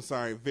 I'm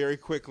sorry. Very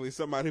quickly,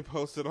 somebody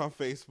posted on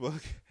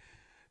Facebook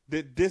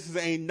that this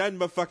ain't nothing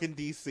but fucking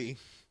DC.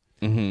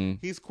 Mm-hmm.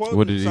 He's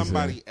quoting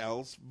somebody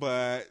else,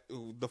 but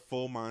the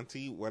full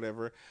Monty,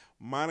 whatever.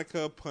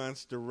 Monica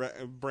punched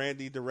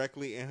Brandy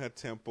directly in her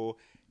temple,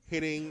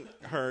 hitting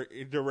her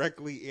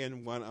directly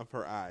in one of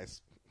her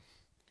eyes.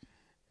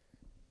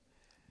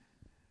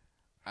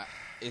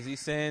 Is he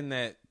saying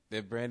that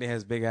Brandy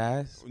has big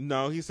eyes?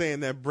 No, he's saying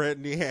that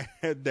Brandy has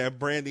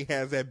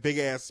that big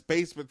ass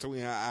space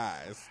between her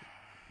eyes.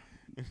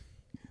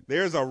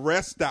 There's a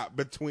rest stop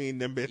between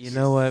them bitches. You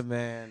know what,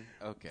 man?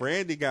 Okay.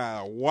 Brandy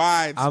got a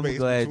wide space between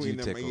them. I'm glad you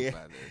tickled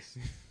by this.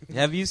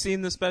 Have you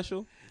seen the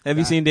special? Have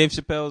you seen Dave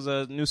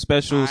Chappelle's new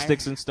special,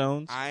 Sticks and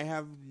Stones? I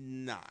have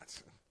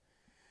not.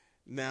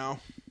 Now,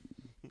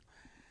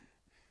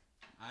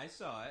 I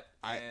saw it,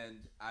 and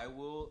I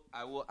will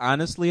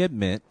honestly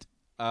admit,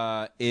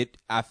 I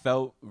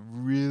felt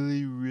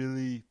really,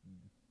 really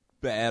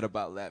bad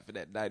about laughing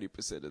at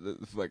 90% of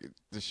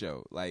the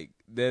show. Like,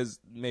 there's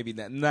maybe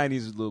that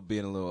 90s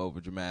being a little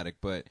over dramatic,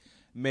 but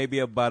maybe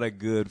about a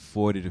good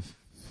 40 to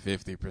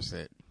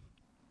 50%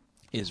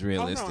 is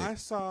realistic. Oh no, I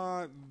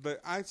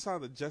saw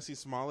the Jussie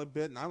Smollett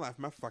bit, and I laughed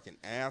my fucking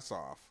ass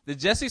off. The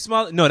Jussie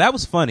Smollett, no, that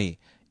was funny.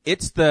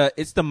 It's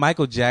the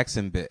Michael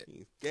Jackson bit.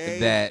 He's gay,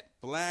 that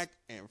black,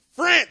 and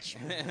French.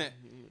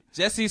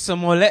 Jussie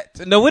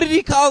Smollett. No, what did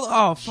he call?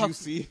 Oh, fuck.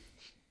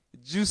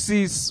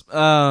 Juicy's.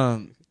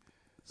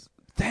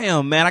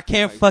 Damn, man, I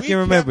can't fucking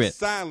remember it.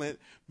 Silent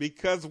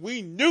because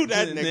we knew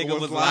that nigga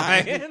was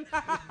lying.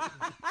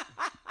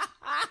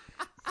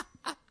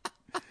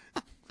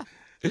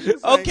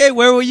 Okay,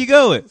 where were you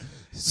going?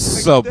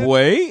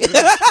 Subway.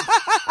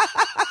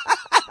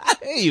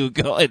 You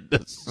going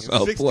to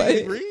Subway? 60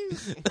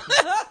 degrees.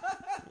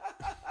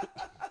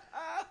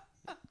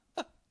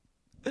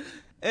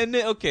 And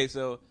then, okay,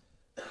 so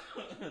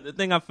the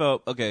thing I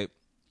felt, okay,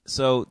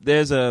 so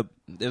there's a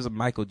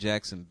Michael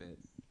Jackson bit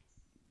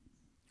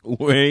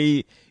where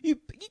he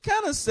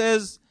kind of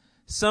says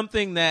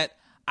something that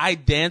I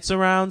dance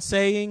around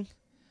saying,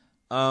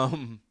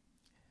 and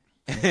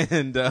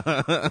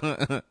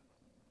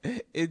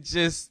it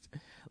just,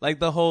 like,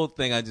 the whole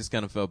thing, I just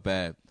kind of felt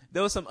bad.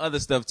 There was some other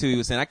stuff too he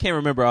was saying. I can't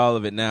remember all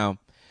of it now,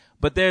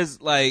 but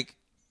there's like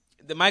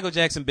the Michael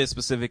Jackson bit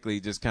specifically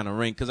just kind of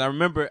ring, because I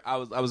remember I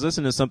was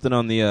listening to something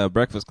on the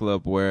Breakfast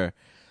Club where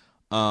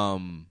I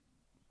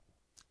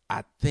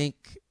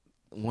think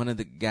one of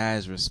the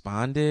guys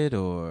responded,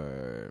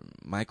 or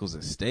Michael's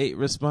estate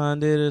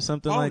responded, or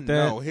something like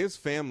that. No, his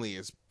family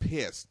is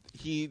pissed.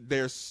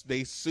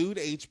 They sued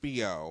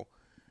HBO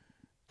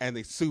and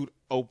they sued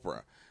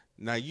Oprah.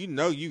 Now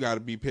you got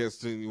to be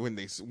pissed when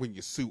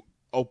you sue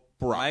Oprah.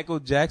 Michael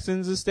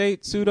Jackson's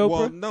estate sued Oprah?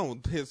 Well, no,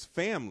 his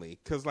family,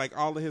 because like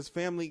all of his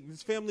family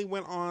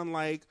went on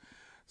like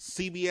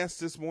CBS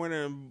this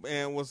morning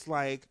and was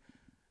like,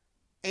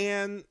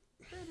 and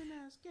they didn't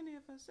ask any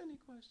of us any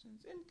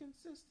questions,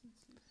 inconsistencies.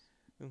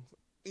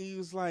 He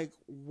was like,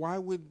 why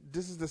would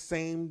this is the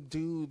same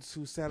dudes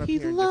who sat up he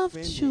here and loved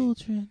defended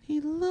children. He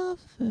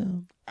loved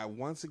them.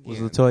 Once again, was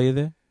LaToya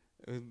there?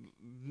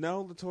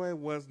 No, LaToya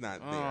was not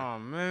there. Oh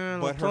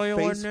man, but LaToya her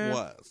face wasn't there?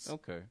 was.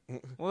 Okay,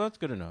 well that's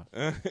good enough.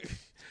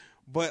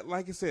 But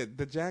like I said,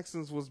 the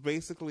Jacksons was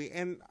basically,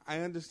 and I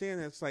understand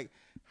that it's like,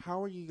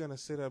 how are you going to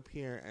sit up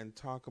here and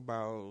talk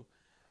about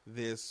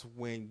this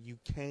when you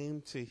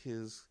came to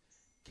his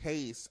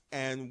case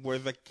and were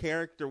the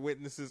character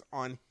witnesses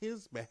on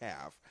his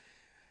behalf?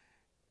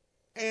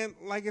 And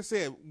like I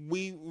said,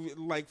 we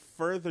like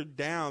further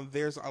down,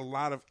 there's a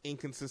lot of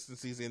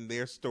inconsistencies in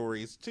their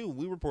stories too.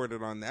 We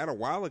reported on that a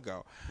while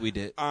ago. We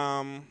did.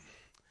 But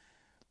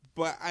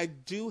I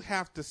do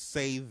have to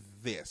say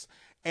this.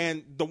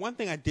 And the one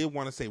thing I did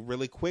want to say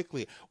really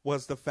quickly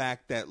was the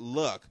fact that,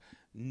 look,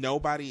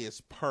 nobody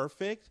is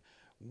perfect.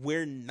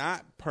 We're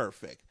not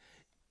perfect.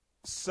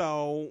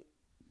 So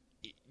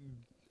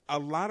a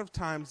lot of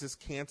times this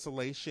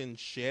cancellation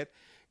shit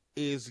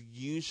is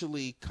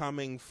usually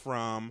coming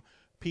from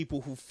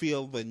people who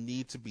feel the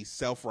need to be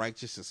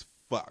self-righteous as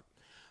fuck.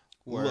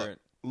 Word.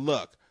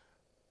 Look,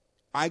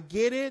 I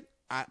get it.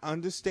 I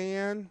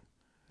understand.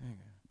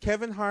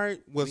 Kevin Hart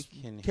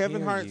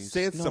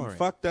said some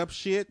fucked up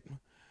shit,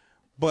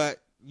 but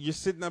you're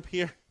sitting up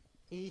here.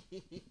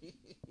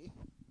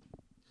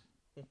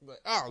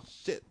 Oh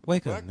shit!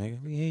 Wake up,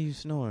 nigga. We hear you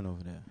snoring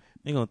over there.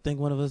 They gonna think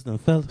one of us done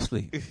fell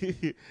asleep.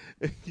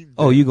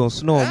 Oh, you gonna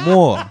snore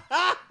more?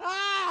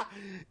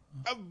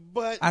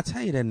 But I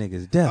tell you, that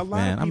nigga's deaf,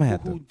 man. A lot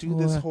of people who do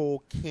this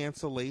whole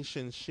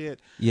cancellation shit,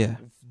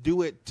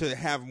 do it to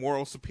have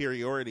moral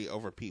superiority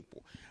over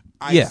people.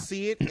 I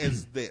see it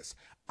as this.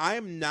 I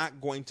am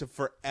not going to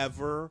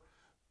forever.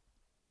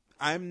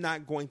 I'm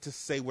not going to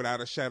say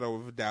without a shadow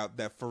of a doubt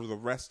that for the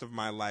rest of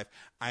my life,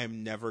 I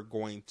am never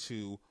going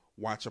to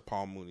watch a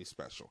Paul Mooney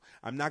special.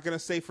 I'm not going to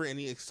say for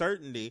any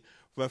certainty,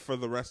 but for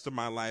the rest of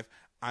my life,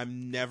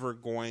 I'm never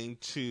going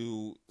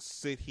to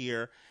sit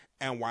here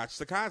and watch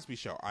The Cosby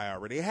Show. I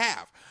already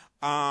have.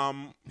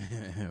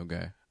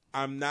 Okay.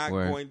 I'm not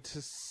going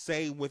to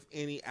say with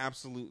any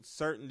absolute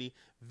certainty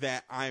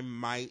that I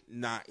might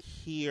not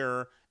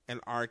hear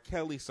an R.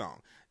 Kelly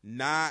song.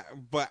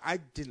 But I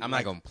didn't. I'm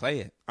not gonna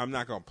play it. I'm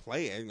not gonna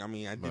play it. I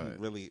mean, I didn't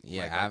really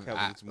like R.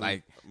 Kelly's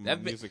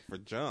music for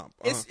Jump.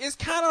 It's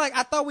kind of like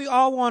I thought we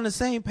all were on the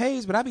same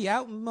page, but I be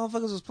out and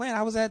motherfuckers was playing.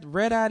 I was at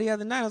Red Eye the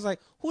other night. I was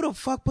like, who the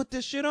fuck put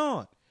this shit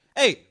on?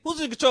 Hey,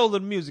 who's in control of the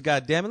music?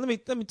 Goddamn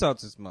it! Let me talk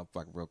to this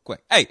motherfucker real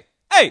quick. Hey,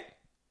 you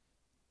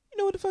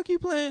know what the fuck you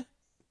playing?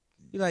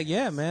 You're like,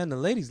 yeah, man, the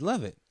ladies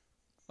love it.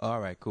 All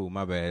right, cool.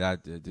 My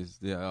bad.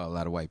 There are a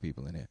lot of white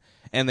people in there,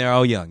 and they're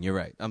all young. You're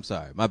right. I'm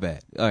sorry. My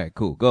bad. All right,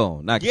 cool. Go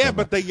on.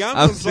 But the young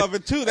ones love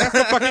it too. That's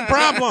the fucking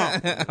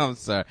problem. I'm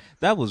sorry.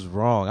 That was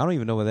wrong. I don't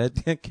even know where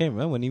that came from.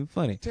 That wasn't even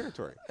funny.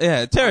 Territory.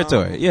 Yeah,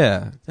 territory.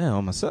 Yeah. Damn,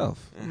 on myself.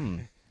 I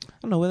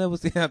don't know where that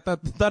was. I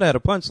thought I had a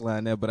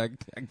punchline there, but I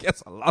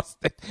guess I lost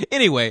it.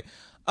 Anyway,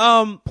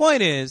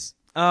 point is,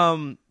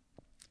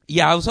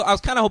 yeah, I was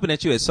kind of hoping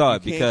that you had saw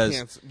it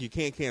because you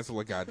can't cancel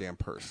a goddamn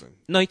person.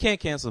 No, you can't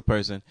cancel a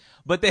person.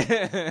 But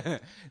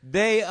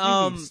they you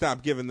can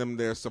stop giving them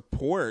their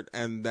support,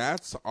 and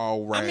that's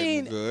all right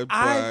and good.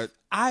 But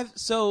I've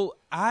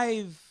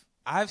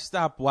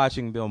stopped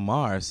watching Bill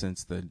Maher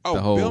since the Bill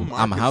whole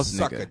Maher I'm a house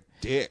suck nigga. A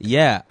dick.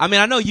 Yeah, I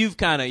mean, I know you've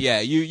kind of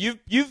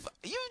you've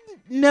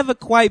never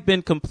quite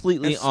been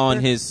completely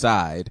on his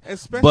side.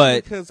 Especially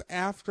because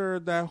after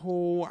that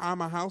whole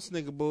I'm a house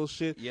nigga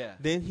bullshit,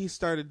 then he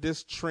started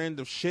this trend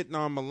of shitting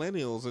on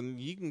millennials,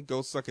 and you can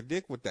go suck a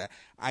dick with that.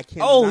 I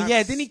can't. Oh,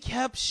 yeah, then he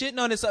kept shitting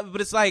on this,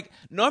 but it's like,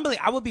 normally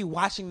I would be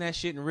watching that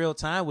shit in real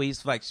time where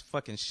he's like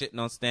fucking shitting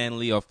on Stan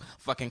Lee or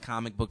fucking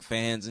comic book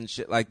fans and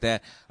shit like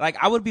that. Like,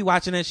 I would be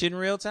watching that shit in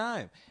real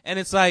time. And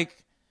it's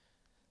like,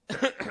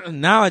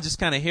 now I just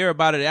kind of hear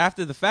about it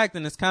after the fact,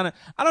 and it's kind of,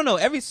 I don't know,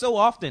 every so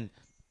often,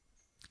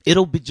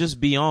 it'll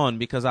be on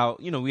because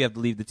we have to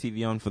leave the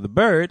TV on for the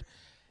bird.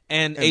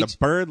 And the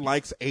bird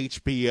likes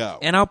HBO.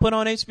 And I'll put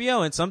on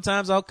HBO, and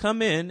sometimes I'll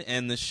come in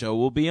and the show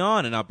will be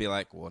on, and I'll be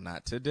like, well,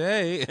 not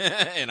today.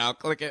 And I'll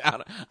click it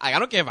out. I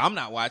don't care if I'm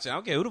not watching. I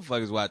don't care who the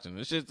fuck is watching.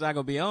 This shit's not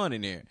going to be on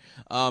in here.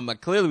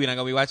 Clearly we're not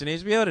going to be watching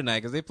HBO tonight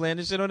because they're playing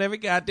this shit on every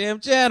goddamn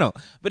channel.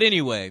 But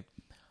anyway,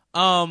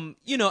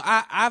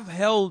 I've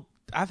held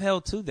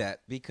to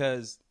that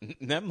because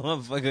that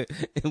motherfucker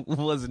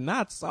was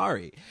not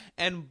sorry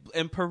and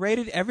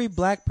paraded every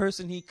black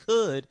person he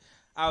could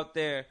out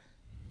there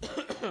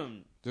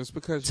just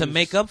because to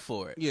make up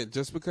for it. Yeah,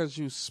 just because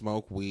you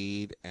smoke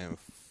weed and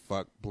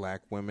fuck black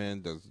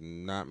women does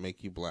not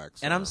make you black.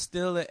 Sir. And I'm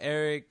still at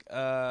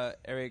Michael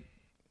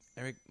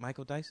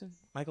Eric Dyson.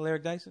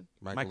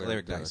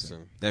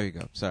 There you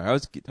go. Sorry, I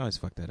always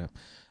fuck that up.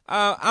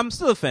 I'm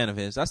still a fan of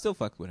his. I still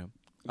fuck with him.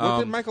 What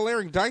did Michael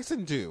Eric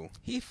Dyson do?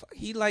 He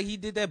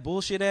did that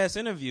bullshit ass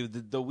interview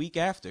the week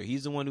after.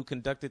 He's the one who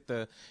conducted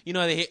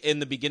in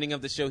the beginning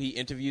of the show he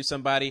interviewed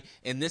somebody,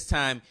 and this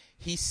time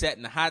he sat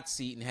in the hot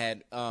seat and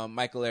had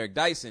Michael Eric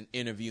Dyson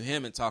interview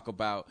him and talk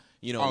about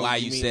why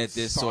you said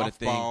this sort of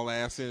thing. Softball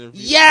ass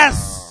interview.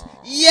 Yes,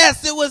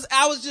 yes, it was.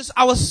 I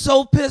was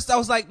so pissed. I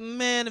was like,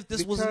 man, if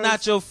this was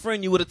not your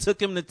friend, you would have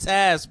took him to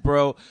task,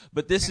 bro.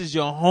 But this is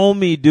your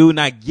homie, dude,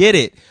 and I get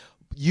it.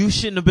 You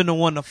shouldn't have been the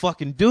one to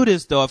fucking do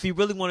this, though. If he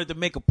really wanted to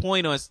make a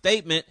point or a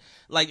statement,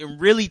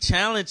 and really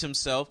challenge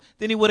himself,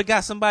 then he would have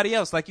got somebody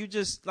else. Like, you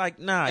just,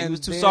 you was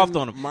too soft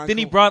on him. Then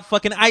he brought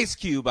fucking Ice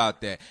Cube out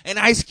there. And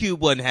Ice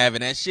Cube wasn't having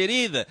that shit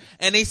either.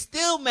 And they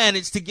still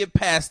managed to get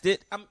past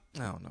it. I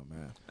don't know,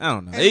 man. I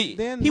don't know.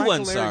 He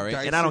wasn't sorry,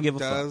 and I don't give a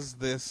fuck. Does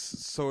this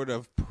sort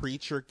of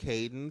preacher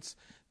cadence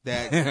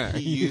that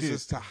he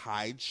uses to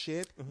hide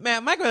shit.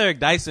 Man, Michael Eric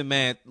Dyson,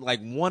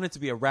 wanted to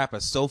be a rapper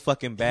so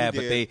fucking bad,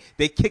 but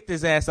they kicked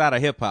his ass out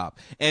of hip hop.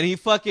 And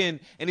he's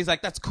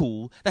like, that's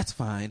cool, that's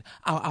fine.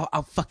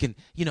 I'll fucking,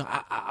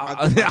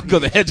 I'll go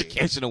the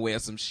educational way or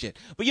some shit.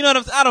 But you know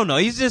what I don't know.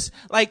 He's just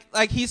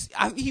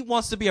he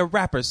wants to be a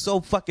rapper so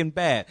fucking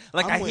bad.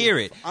 I hear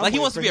it. He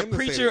wants to be a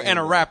preacher and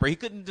a rapper. He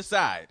couldn't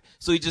decide,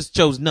 so he just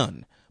chose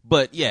none.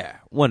 But yeah,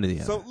 one or the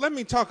other. So let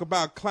me talk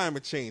about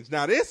climate change.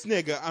 Now this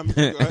nigga,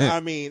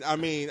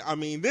 I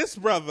mean, this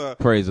brother.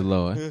 Praise the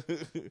Lord.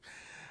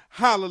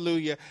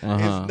 Hallelujah.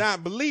 Is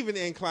not believing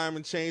in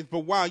climate change. But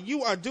while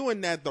you are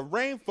doing that, the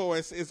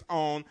rainforest is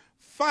on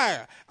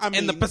fire.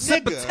 And the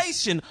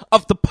precipitation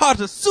of the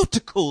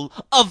particle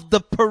of the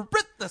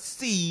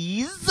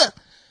parentheses.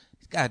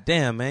 God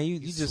damn, man, you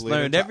just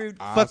learned every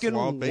fucking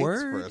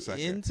word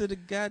into the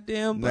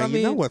goddamn. Now,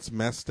 you know what's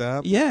messed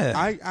up? Yeah.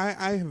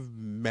 I have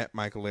met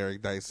Michael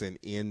Eric Dyson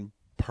in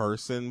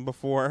person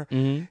before.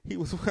 Mm-hmm. He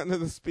was one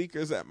of the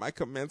speakers at my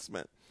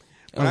commencement.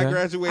 When I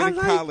graduated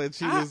college,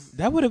 he was.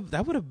 That would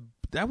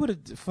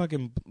have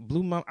fucking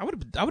blew my. I would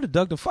have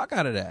dug the fuck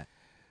out of that.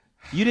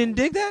 You didn't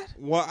dig that?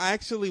 Well,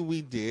 actually,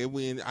 we did.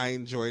 I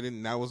enjoyed it,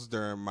 and that was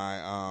during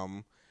my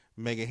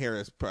Megan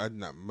Harris.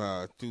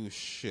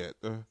 Shit.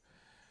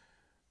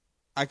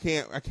 I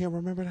can't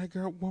remember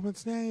that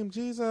woman's name.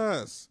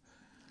 Jesus.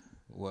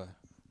 What?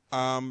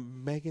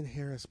 Megan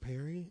Harris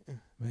Perry.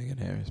 Megan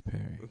Harris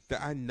Perry.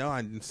 I know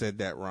I said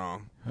that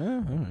wrong. Oh, all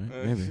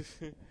right, maybe.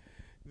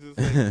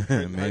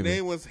 Her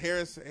name was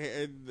Harris.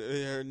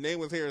 Her name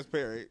was Harris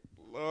Perry.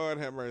 Lord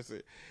have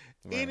mercy.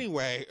 Right.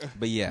 Anyway,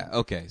 but yeah,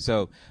 okay.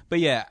 So, but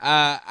yeah,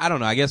 I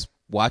don't know. I guess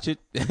watch it.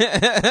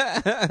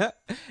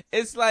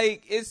 It's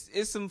like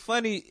it's some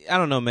funny. I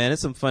don't know, man.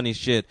 It's some funny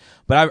shit.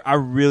 But I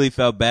really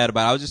felt bad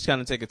about it. I was just trying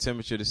to take a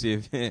temperature to see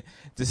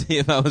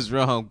if I was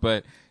wrong.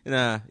 But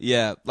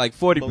yeah, like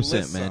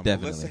 40%, man,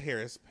 definitely. Melissa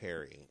Harris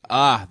Perry.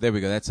 Ah, there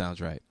we go. That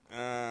sounds right.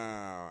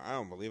 I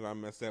don't believe I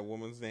messed that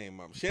woman's name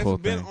up. She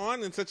hasn't been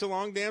on in such a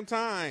long damn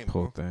time.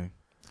 Poor thing.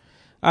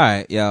 All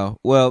right, y'all.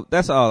 Well,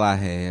 that's all I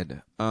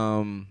had.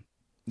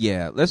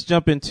 Yeah, let's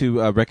jump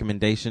into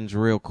recommendations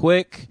real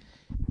quick.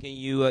 Can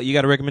you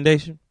got a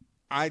recommendation?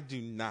 I do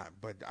not,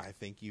 but I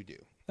think you do.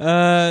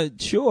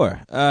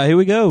 Sure. Here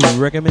we go.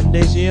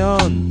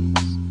 Recommendations.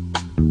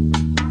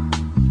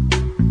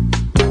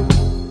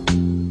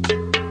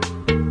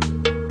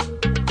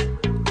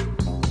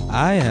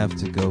 I have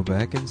to go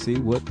back and see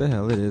what the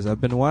hell it is I've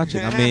been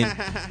watching. I mean,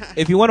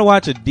 if you want to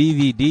watch a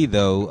DVD,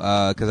 though,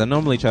 because I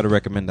normally try to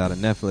recommend out of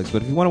Netflix,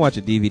 but if you want to watch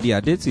a DVD,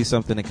 I did see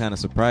something that kind of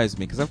surprised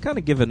me, because I've kind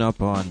of given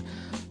up on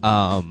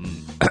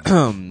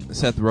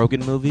Seth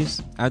Rogen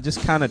movies. I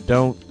just kind of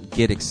don't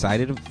get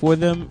excited for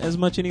them as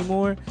much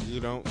anymore.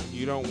 You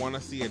don't want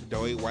to see a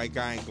doughy white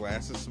guy in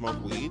glasses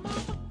smoke weed?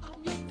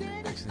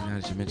 Actually, now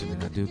that you mention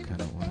it, I do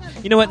kind of want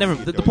to. You know what? Never.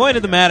 The point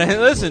of the matter.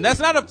 Listen, that's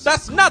not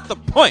the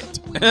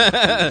point.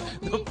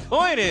 The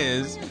point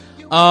is,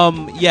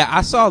 yeah,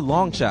 I saw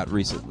Long Shot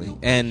recently,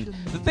 and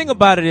the thing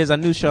about it is, I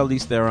knew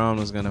Charlize Theron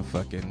was gonna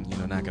fucking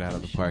knock it out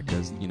of the park,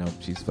 because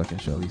she's fucking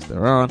Charlize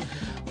Theron,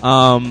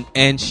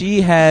 and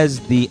she has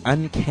the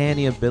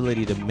uncanny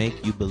ability to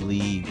make you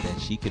believe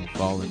that she can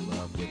fall in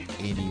love with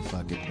any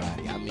fucking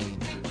body. I mean,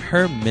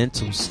 her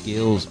mental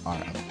skills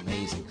are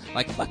amazing.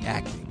 Like, fuck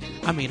acting.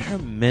 I mean, her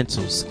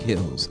mental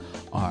skills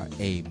are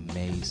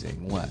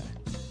amazing. What?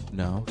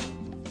 No?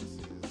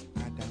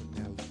 I don't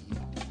know.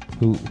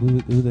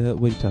 Who the hell?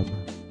 What are you talking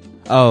about?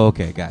 Oh,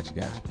 okay.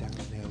 Gotcha.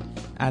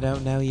 I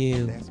don't know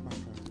you.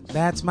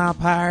 That's my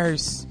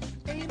purse.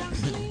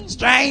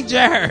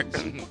 Stranger!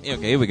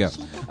 Okay, here we go.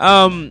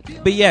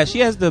 But yeah, she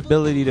has the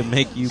ability to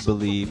make you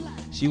believe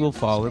she will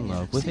fall in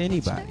love with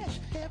anybody.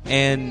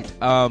 And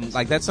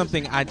like, that's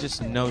something I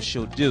just know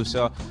she'll do.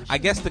 So I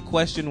guess the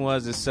question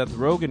was, is Seth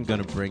Rogen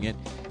gonna bring it?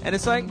 And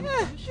it's like,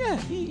 yeah,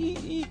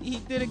 he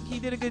did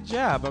a good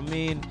job. I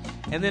mean,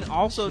 and then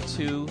also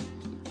too,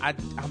 I'm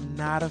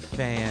not a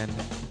fan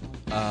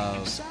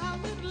of,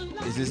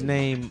 is his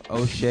name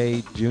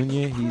O'Shea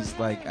Jr.? He's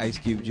like Ice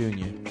Cube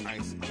Jr.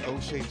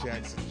 O'Shea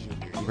Jackson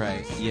Jr.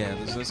 Right, yeah,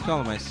 let's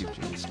call him Ice Cube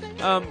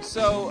Jr.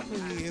 So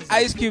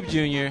Ice Cube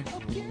Jr.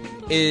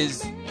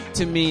 is,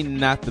 to me,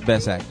 not the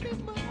best actor.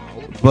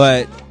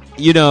 But,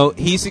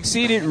 he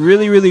succeeded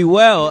really, really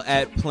well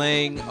at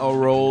playing a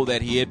role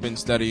that he had been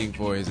studying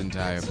for his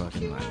entire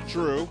fucking life.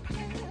 True.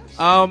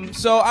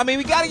 So, I mean,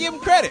 we gotta give him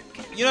credit.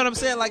 You know what I'm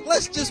saying? Like,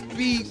 let's just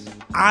be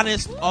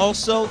honest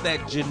also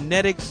that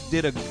genetics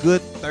did a good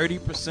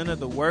 30%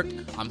 of the work.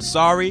 I'm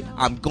sorry.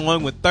 I'm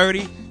going with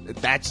 30.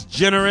 That's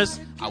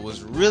generous. I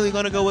was really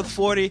going to go with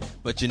 40.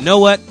 But you know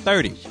what?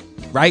 30.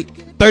 Right?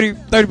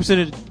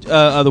 30%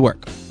 of the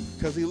work.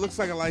 Because he looks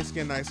like a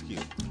light-skinned Ice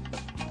Cube.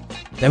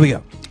 There we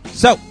go.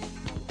 So,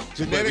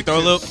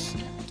 genetics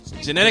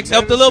genetics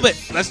helped a little bit.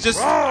 Let's just,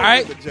 all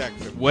right,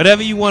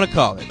 whatever you want to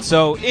call it.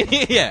 So,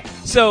 yeah.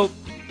 So,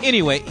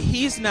 anyway,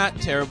 he's not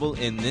terrible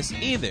in this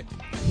either.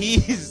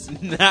 He's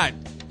not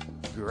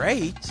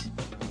great.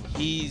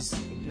 He's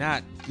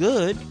not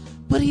good.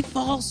 But he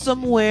falls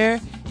somewhere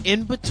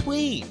in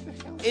between.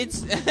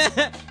 It's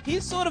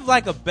he's sort of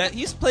like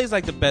he plays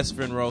like the best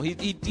friend role.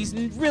 He's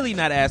really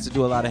not asked to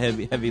do a lot of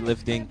heavy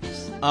lifting.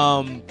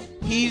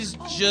 He's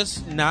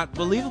just not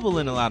believable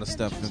in a lot of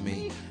stuff for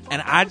me.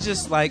 And I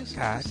just like,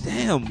 God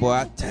damn, boy,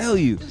 I tell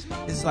you,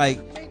 it's like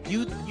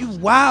you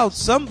wowed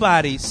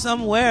somebody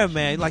somewhere,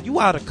 man. Like, you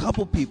wowed a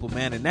couple people,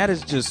 man, and that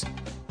has just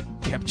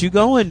kept you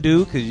going,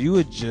 dude, because you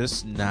were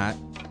just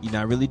you're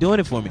not really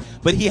doing it for me.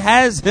 But he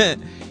has,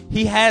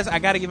 I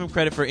got to give him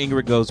credit for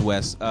Ingrid Goes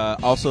West.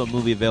 Also a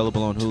movie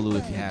available on Hulu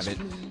if you have it.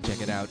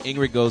 Check it out.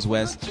 Ingrid Goes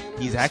West.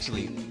 He's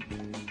actually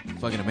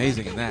fucking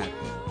amazing in that.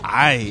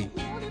 I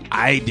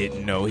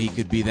didn't know he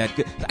could be that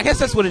good. I guess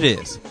that's what it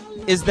is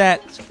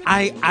that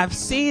I've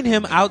seen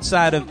him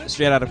outside of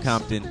Straight Outta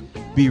Compton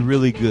be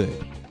really good.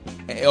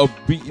 Or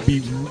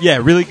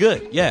really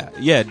good.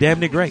 Yeah, damn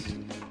near great.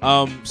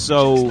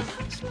 So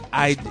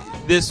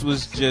this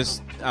was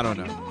just, I don't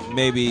know.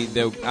 Maybe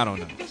I don't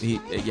know.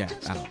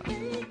 I don't know.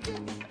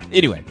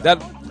 Anyway,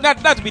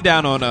 not to be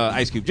down on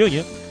Ice Cube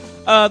Jr.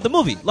 The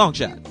movie Long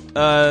Shot,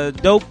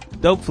 dope.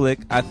 dope flick.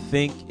 I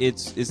think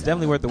it's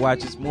definitely worth the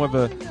watch. It's more of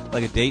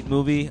a date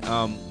movie.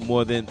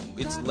 More than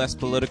it's less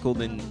political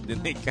than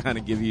they kind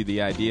of give you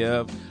the idea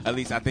of. At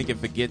least I think it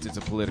forgets it's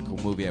a political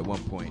movie at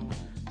one point.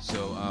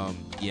 So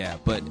yeah,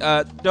 but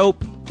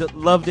dope.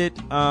 Loved it.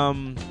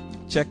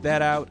 Check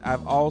that out.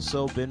 I've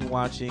also been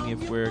watching,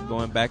 if we're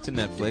going back to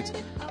Netflix,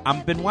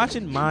 I've been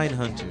watching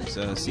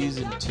Mindhunters,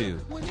 season 2.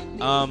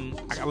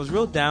 I was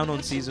real down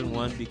on season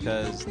 1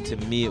 because to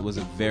me it was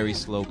a very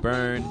slow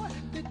burn,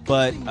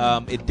 but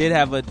it did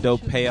have a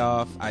dope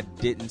payoff. I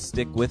didn't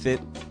stick with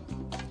it.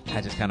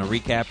 I just kind of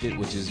recapped it,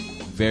 which is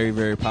very,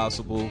 very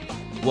possible.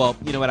 Well,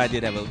 you know what? I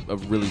did have a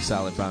really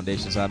solid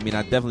foundation. So, I mean,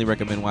 I definitely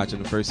recommend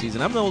watching the first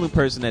season. I'm the only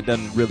person that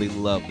doesn't really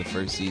love the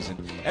first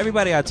season.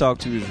 Everybody I talk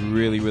to is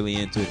really, really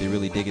into it. They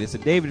really dig it. It's a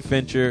David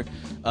Fincher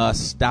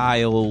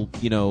style.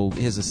 You know,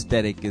 his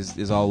aesthetic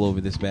is all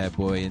over this bad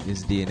boy, and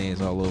his DNA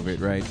is all over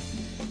it, right?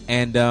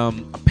 And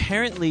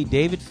apparently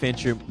David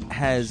Fincher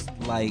has,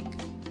 like,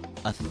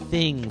 a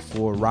thing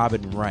for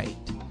Robin Wright,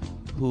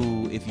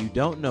 who, if you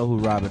don't know who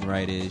Robin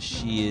Wright is,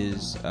 she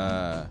is...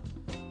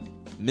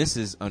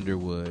 Mrs.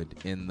 Underwood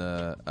in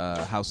the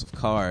House of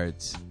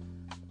Cards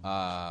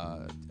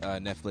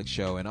Netflix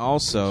show, and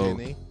also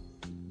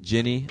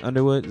Jenny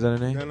Underwood. Is that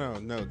her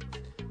name? No.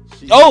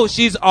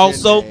 She's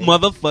also Jenny.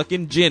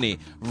 Motherfucking Jenny.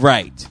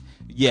 Right?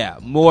 Yeah.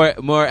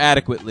 More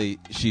adequately,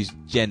 she's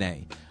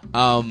Jenny.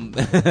 And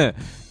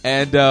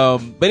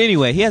but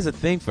anyway, he has a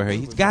thing for her.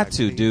 He's got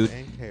to, dude.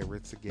 And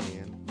carrots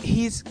again.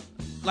 He's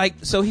like,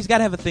 so he's got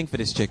to have a thing for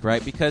this chick,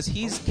 right? Because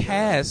he's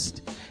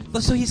cast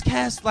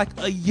like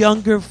a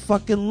younger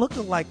fucking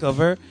lookalike of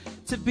her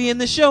to be in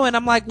the show. And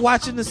I'm like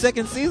watching the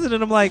second season,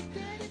 and I'm like,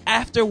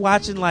 after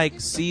watching like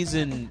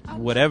season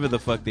whatever the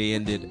fuck they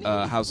ended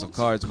House of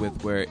Cards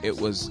with, where it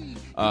was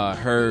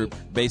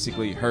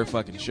basically her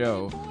fucking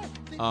show.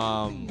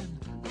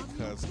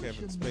 Because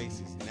Kevin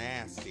Spacey's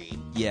nasty.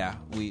 Yeah,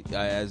 we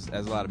as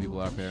a lot of people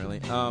are apparently.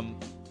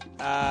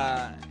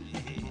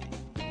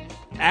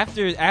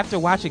 After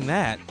watching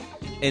that,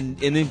 and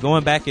then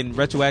going back and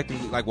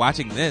retroactively like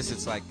watching this,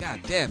 it's like, god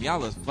damn,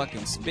 y'all are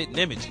fucking spitting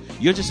image.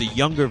 You're just a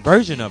younger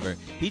version of her.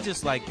 He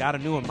just like got a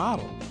newer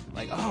model.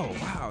 Like, oh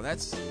wow,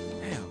 that's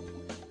damn.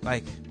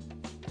 Like,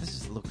 this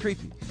is a little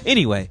creepy.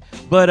 Anyway,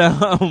 but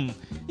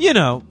you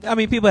know, I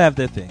mean, people have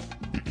their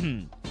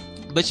thing.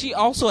 But she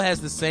also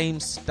has the same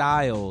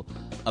style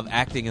of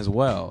acting as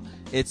well.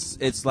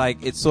 It's like,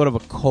 it's sort of a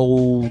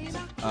cold,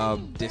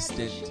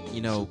 distant,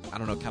 you know, I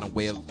don't know, kind of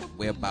way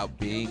about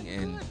being,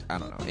 and I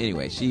don't know.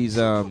 Anyway, she's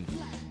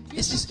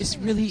it's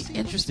really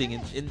interesting,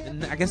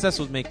 and I guess that's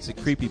what makes it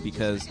creepy,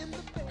 because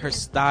her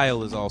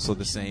style is also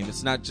the same.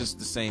 It's not just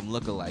the same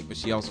lookalike, but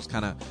she also is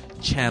kind of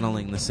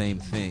channeling the same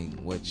thing,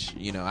 which,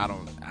 you know,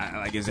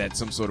 like, is that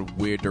some sort of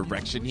weird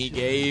direction he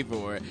gave,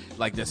 or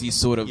like does he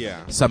sort of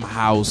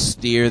somehow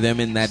steer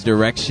them in that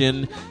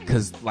direction?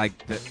 Because like,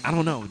 I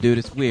don't know, dude,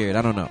 it's weird.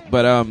 I don't know,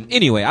 but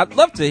anyway, I'd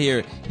love to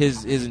hear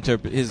his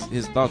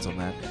thoughts on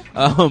that.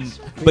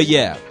 But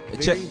yeah,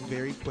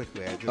 very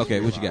quickly. Okay,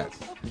 what you got?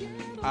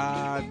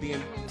 The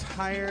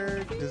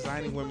entire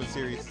Designing Women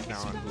series is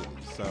now on Hulu.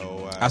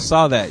 So I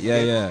saw that.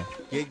 Yeah.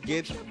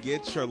 Get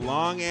your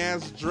long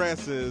ass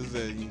dresses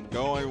and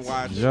go and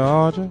watch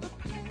Georgia.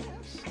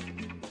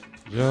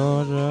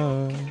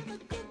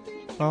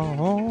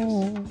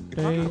 Oh,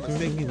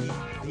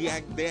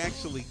 they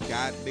actually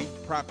they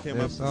propped him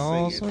up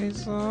to sing it.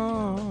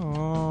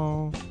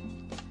 Song.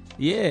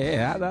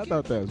 Yeah, I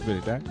thought that was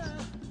pretty nice.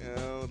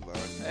 Oh, Lord.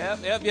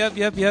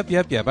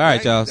 Yep. All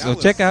right, y'all. So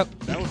check out.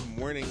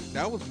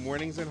 That was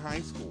mornings in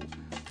high school,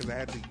 because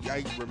I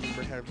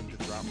remember having to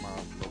drop my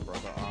little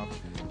brother off.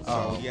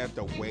 So you have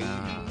to wait,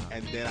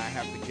 and then I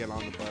have to get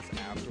on the bus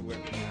afterward.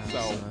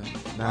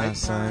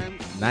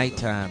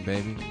 Nighttime,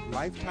 baby.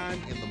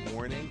 Lifetime in the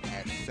morning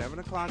at 7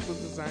 o'clock was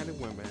Designing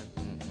Women.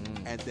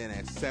 And then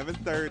at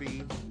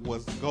 7:30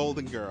 was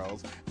Golden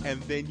Girls,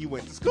 and then you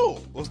went to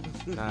school.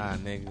 Nah,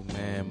 nigga,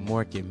 man,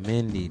 Mork and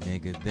Mindy,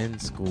 nigga, then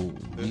school.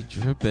 You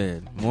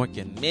tripping? Mork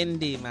and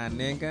Mindy, my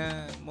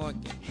nigga, Mork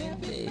and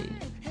Mindy.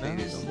 No,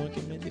 Mork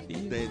and Mindy for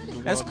you.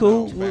 That's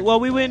cool. Well,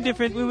 we were in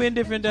different. We were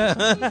different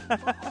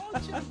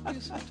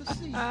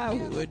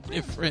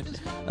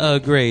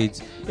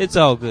grades. It's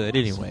all good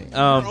anyway.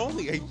 You're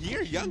only a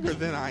year younger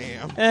than I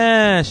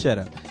am. Shut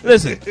up.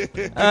 Listen.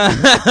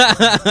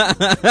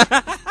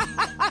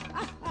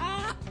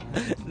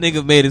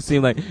 Nigga made it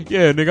seem like,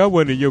 yeah, nigga, I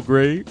wasn't in your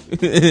grade.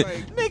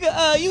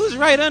 Nigga, you was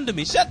right under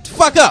me. Shut the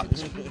fuck up.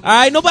 All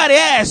right, nobody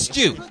asked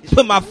you.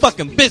 Put my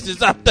fucking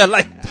business out there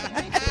like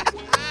that.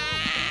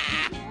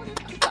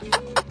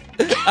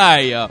 All right,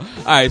 y'all.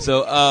 All right,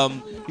 so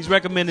he's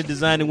recommended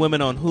Designing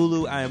Women on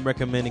Hulu. I am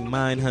recommending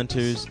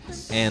Mindhunters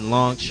and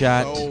Long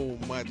Shot. So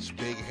much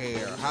big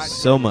hair. Hot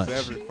so much.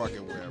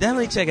 Fucking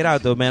definitely check it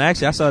out, though, man.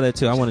 Actually, I saw that,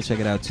 too. I want to check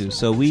it out, too.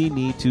 So we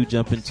need to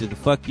jump into the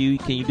fuck you.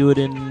 Can you do it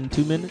in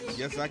 2 minutes?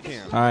 Yes, I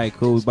can. All right,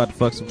 cool. We're about to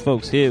fuck some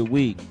folks. Here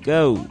we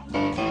go.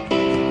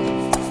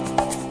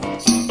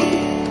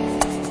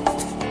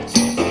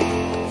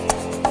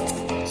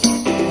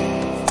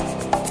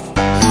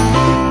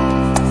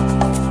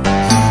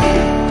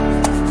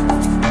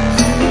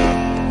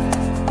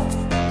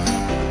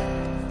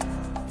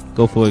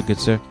 Go for it, good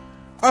sir.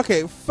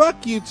 Okay,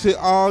 fuck you to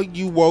all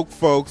you woke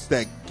folks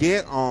that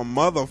get on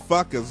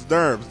motherfuckers'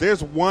 nerves.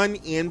 There's one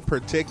in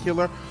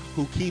particular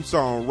who keeps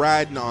on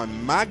riding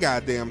on my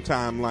goddamn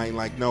timeline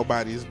like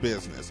nobody's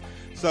business.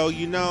 So,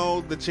 you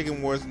know, the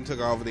chicken wars and took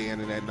over the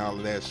internet and all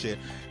of that shit.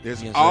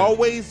 There's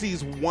always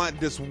this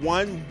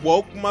one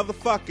woke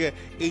motherfucker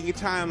in your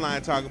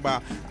timeline talking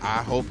about, I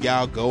hope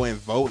y'all go and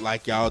vote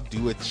like y'all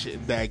do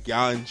like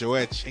y'all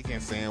enjoy a chicken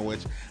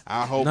sandwich.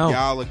 I hope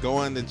y'all are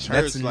going to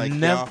church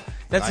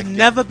That's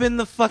never been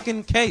the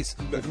fucking case.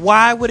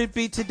 Why would it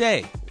be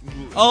today?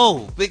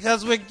 Oh,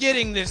 because we're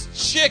getting this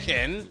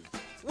chicken,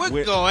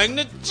 we're going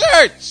to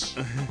church.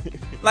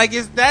 Like,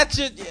 is that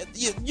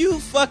you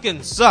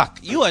fucking suck.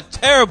 You a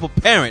terrible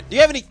parent. Do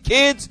you have any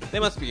kids? They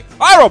must be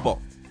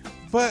horrible.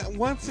 But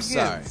once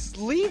again,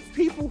 leave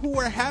people who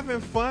are having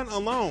fun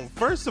alone.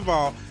 First of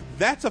all,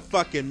 that's a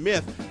fucking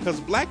myth because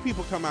black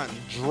people come out in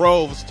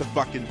droves to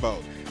fucking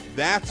vote.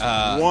 That's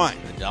one.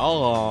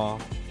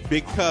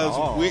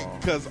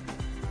 Because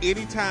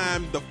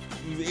anytime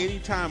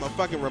a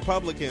fucking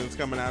Republican is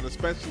coming out,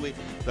 especially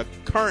the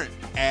current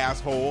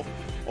asshole,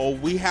 or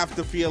we have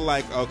to feel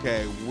like,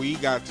 okay, we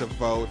got to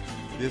vote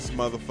this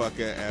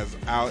motherfucker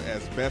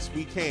as best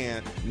we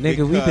can.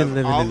 Nigga, we've been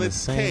living in the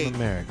same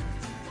America.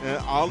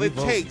 All it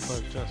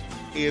takes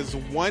is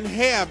one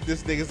half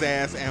this nigga's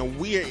ass and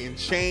we are in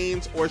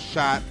chains or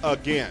shot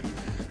again.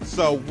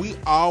 So we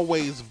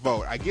always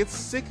vote. I get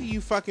sick of you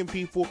fucking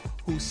people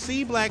who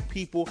see black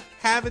people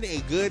having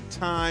a good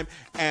time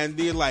and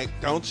they're like,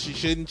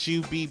 shouldn't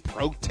you be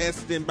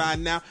protesting by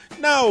now?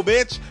 No,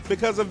 bitch,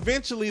 because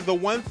eventually the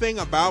one thing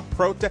about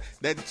protest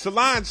that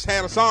Solange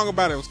had a song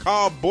about, it was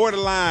called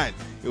Borderline.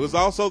 It was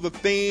also the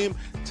theme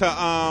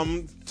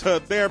to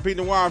Therapy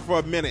Noir for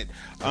a minute.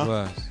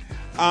 But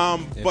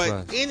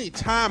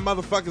anytime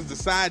motherfuckers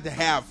decide to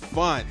have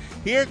fun,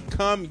 here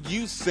come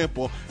you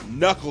simple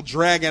knuckle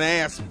dragging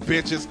ass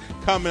bitches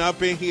coming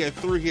up in here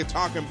through here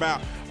talking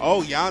about,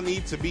 oh, y'all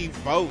need to be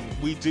voting.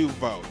 We do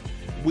vote.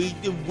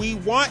 We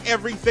want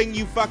everything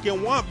you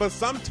fucking want, but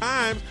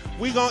sometimes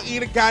we gonna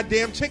eat a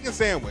goddamn chicken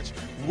sandwich.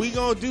 We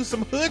gonna do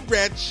some hood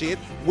rat shit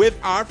with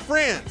our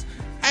friends.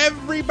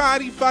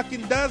 Everybody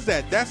fucking does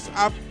that.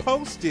 I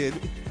posted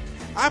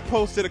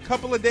a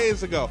couple of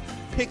days ago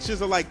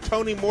pictures of like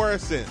Toni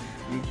Morrison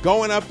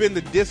going up in the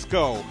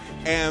disco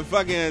and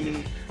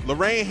fucking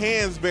Lorraine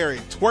Hansberry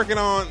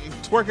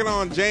twerking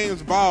on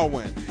James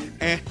Baldwin,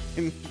 and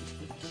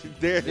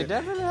did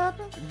that really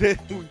happen?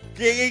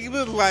 It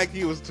looked like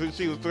she was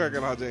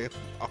twerking on James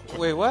Baldwin.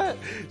 Wait, what?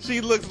 She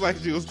looks like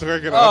she was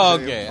twerking on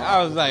James okay. Baldwin.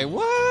 I was like,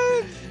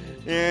 what?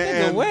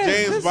 And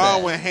James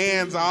Baldwin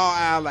hands all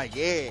out like,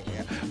 yeah.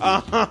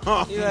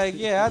 You're like,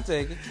 yeah, I'll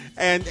take it.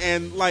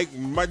 And like,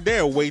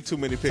 there are way too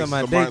many pictures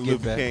of Martin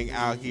Luther King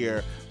out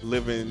here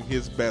living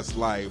his best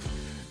life,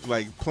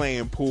 like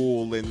playing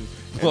pool and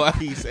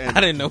peace. And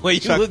I didn't know where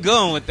you were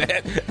going with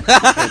that. And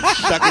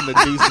chucking the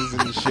deuces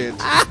and shit.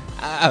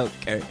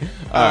 Okay.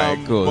 All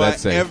right, cool.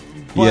 That's it.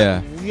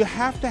 But you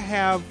have to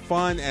have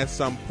fun at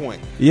some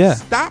point. Yeah.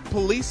 Stop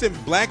policing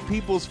black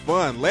people's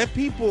fun. Let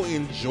people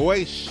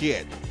enjoy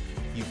shit.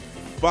 You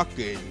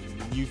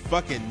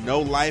fucking no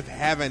life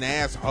having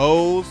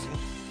assholes.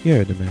 You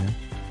heard the man.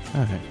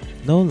 All right.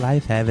 No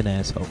life having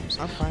assholes.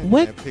 I'm finding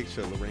that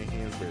picture of Lorraine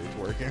Hansberry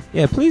twerking.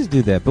 Yeah, please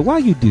do that. But while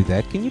you do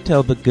that, can you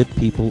tell the good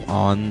people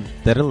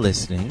that are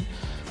listening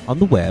on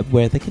the web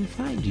where they can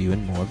find you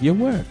and more of your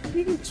work?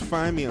 You can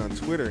find me on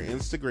Twitter,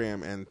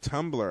 Instagram, and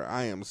Tumblr.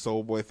 I am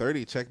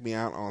Soulboy30. Check me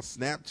out on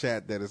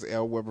Snapchat. That is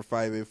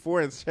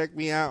LWeber584. And check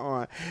me out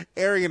on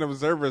Arrogant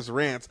Observers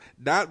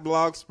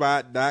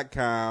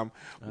Rants.blogspot.com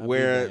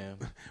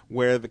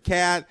where the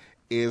cat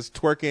is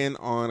twerking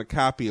on a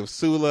copy of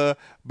Sula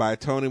by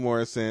Toni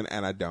Morrison,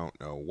 and I don't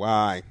know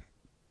why.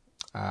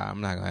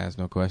 I'm not going to ask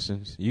no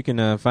questions. You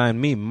can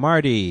find me,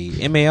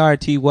 Marty,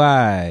 Marty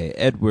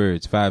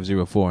Edwards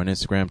 504 on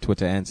Instagram,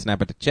 Twitter, and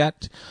Snap at the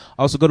chat.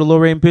 Also go to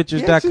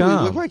LorrainePictures.com.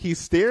 He look like he's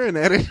staring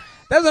at it.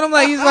 That's what I'm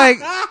like. He's like,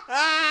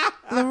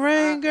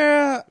 Lorraine,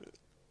 girl,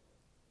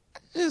 I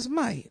just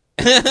might.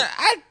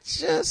 I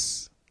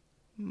just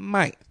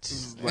might.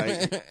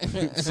 Like,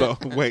 so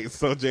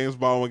James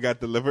Baldwin got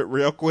delivered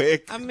real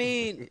quick. I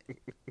mean,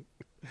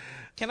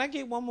 can I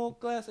get one more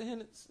glass of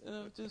Hennessy?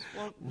 Just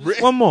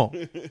one more.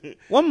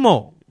 One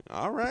more.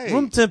 All right.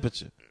 Room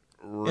temperature.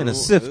 In a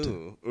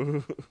sifter.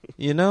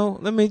 You know?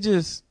 Let me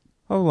just...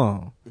 Hold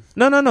on.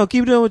 No.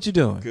 Keep doing what you're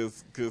doing.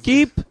 Cause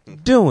keep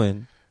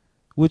doing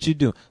what you're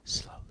doing.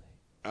 Slowly.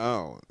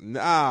 Oh,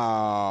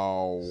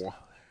 no.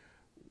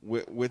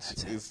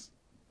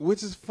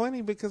 Which is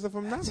funny because if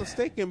I'm not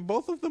mistaken,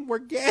 both of them were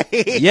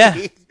gay.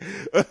 Yeah.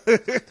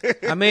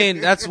 I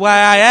mean, that's why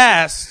I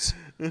asked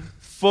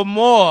for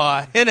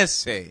more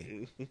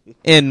Hennessy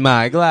in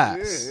my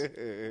glass.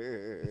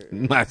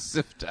 My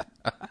sifter.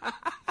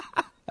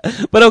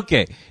 But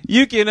okay,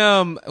 you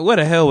can, where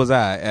the hell was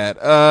I at?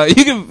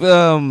 You can,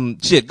 go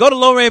to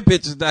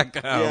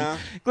lowrainpictures.com. Yeah.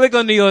 Click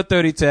on the Your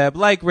 30 tab,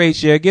 like, rate,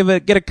 share,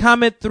 get a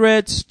comment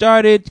thread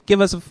started,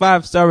 give us a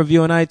 5-star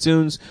review on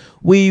iTunes.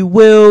 We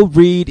will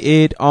read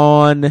it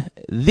on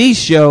the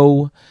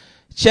show.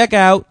 Check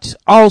out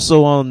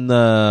also on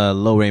the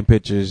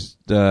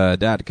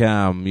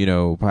lowrainpictures.com,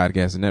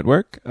 podcast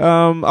network.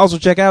 Also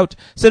check out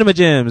Cinema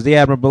Gems, The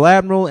Admirable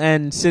Admiral,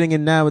 and sitting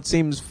in now, it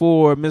seems,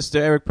 for Mr.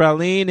 Eric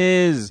Praline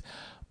is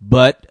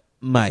Butt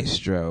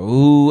Maestro,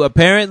 who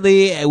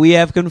apparently we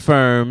have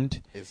confirmed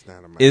is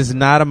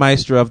not a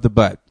maestro of the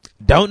butt.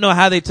 Don't know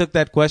how they took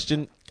that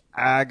question.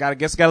 I gotta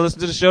listen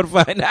to the show to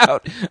find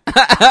out.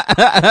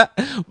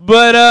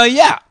 But,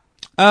 yeah.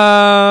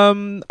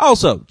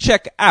 Also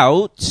check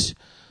out,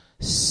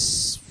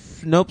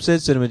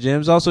 said Cinema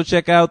Gems. Also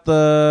check out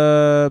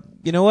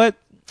you know what?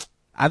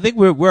 I think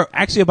we're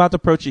actually about to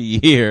approach a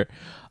year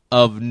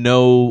of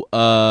no,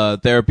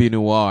 therapy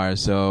noir.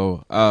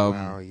 So,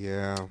 wow,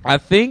 yeah. I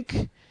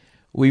think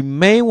we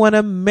may want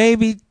to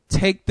maybe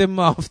take them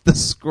off the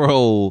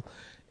scroll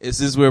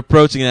since we're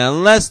approaching it,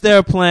 unless there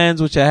are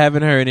plans, which I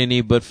haven't heard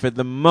any, but for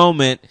the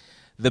moment,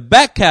 the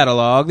back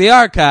catalog, the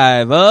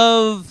archive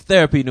of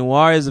Therapy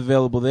Noir is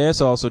available there,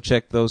 so also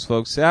check those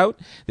folks out.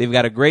 They've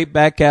got a great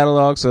back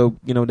catalog, so,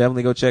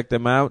 definitely go check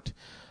them out.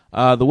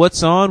 The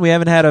What's On, we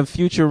haven't had a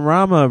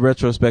Futurama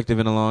retrospective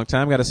in a long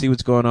time. Got to see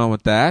what's going on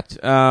with that.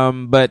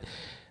 But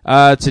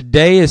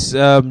today is,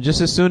 just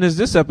as soon as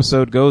this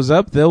episode goes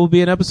up, there will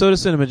be an episode of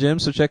Cinema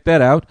Gems, so check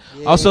that out.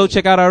 Yay. Also,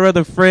 check out our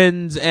other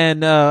friends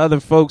and other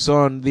folks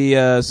on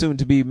the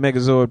soon-to-be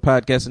Megazord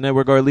Podcasting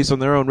Network, or at least on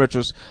their own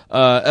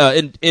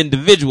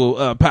individual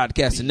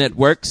podcasting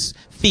networks,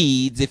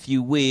 feeds, if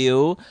you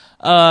will.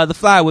 The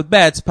Fly with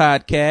Bats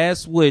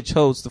podcast, which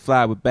hosts the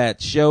Fly with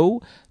Bats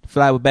show.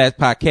 Fly with Bats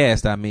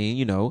podcast,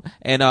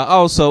 and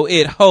also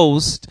it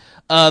hosts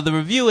the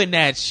Reviewing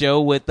That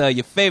show with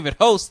your favorite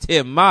host,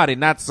 Tim Marty,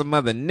 not some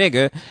other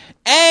nigga,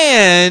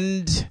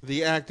 and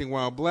the Acting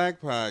While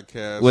Black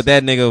podcast with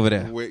that nigga over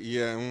there.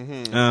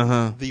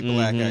 The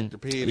Black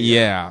Actorpedia.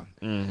 Yeah.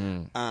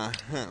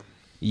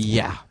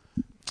 Yeah.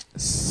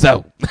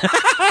 So.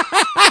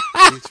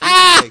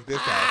 Take this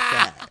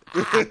outside.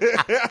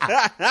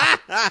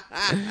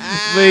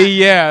 But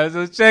yeah,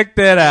 so check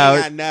that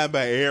out. Check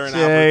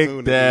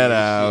that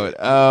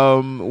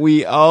out.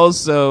 We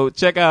also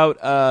check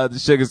out the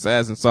Sugar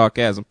Sass and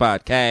Sarcasm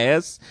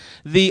podcast,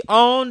 the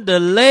On the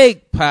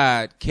Lake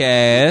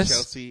podcast.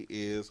 Chelsea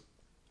is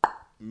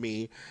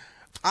me.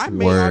 I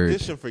may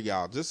audition for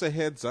y'all. Just a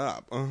heads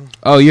up.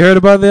 Oh, you heard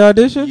about the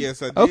audition?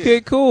 Yes, I did.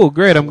 Okay, cool,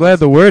 great. I'm glad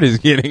the word is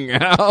getting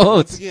out.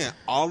 Once again,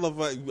 all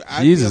of us.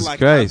 I Jesus feel like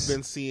Christ. I've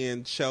been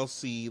seeing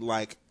Chelsea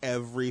like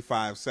every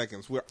 5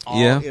 seconds. We're all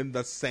in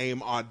the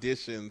same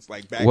auditions,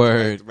 like back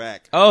to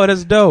back. Oh,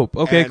 that's dope.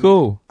 Okay, and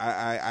cool.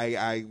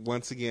 I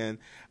once again,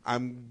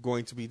 I'm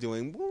going to be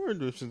doing more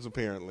auditions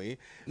apparently.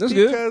 That's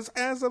good. Because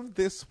as of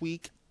this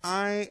week,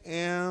 I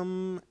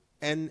am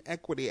an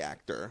equity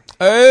actor.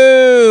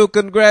 Oh,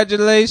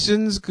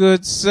 congratulations,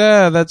 good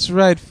sir. That's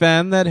right.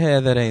 Fan that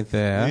hair that ain't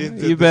there.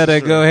 You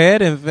better go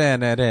ahead and fan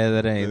that hair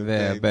that ain't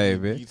there,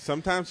 baby.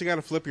 Sometimes you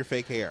gotta flip your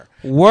fake hair.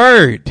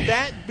 Word.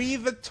 That be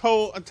the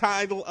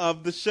title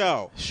of the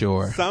show.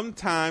 Sure.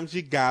 Sometimes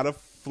you gotta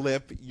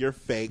flip your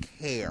fake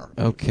hair.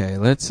 Okay,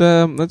 let's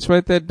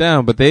write that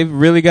down. But they've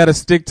really got to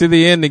stick to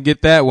the end to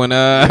get that one.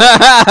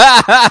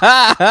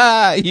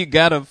 You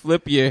gotta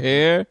flip your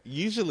hair.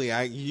 Usually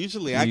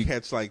I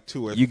catch like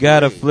 2 or 3. You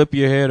gotta flip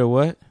your hair to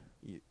what?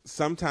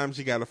 Sometimes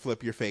you gotta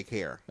flip your fake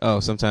hair. Oh,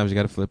 sometimes you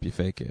gotta flip your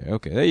fake hair.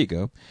 Okay, there you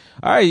go.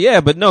 All right,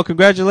 yeah, but no,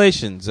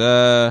 congratulations.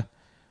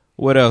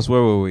 What else?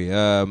 Where were we?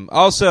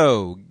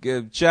 Also,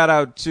 shout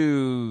out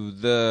to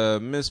the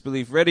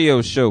Misbelief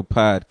Radio Show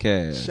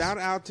podcast. Shout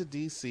out to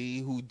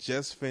DC, who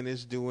just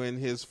finished doing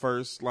his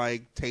first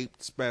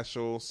taped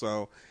special.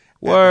 So,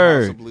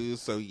 word. House of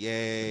Blues. So,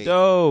 yay!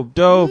 Dope.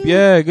 Woo.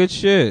 Yeah, good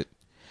shit.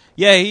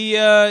 Yeah, he.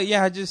 Why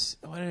did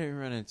I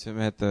run into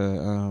him at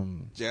the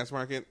Jazz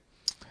Market?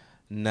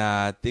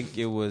 Nah, I think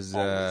it was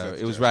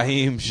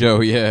Raheem's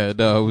show. Yeah,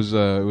 no, it was.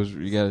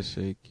 You gotta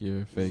shake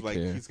your fake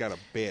hair. He's got a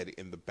bed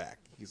in the back.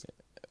 He's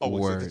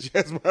always at the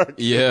Jazz Market.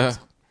 Yeah.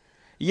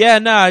 Yeah,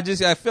 no, I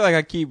feel like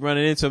I keep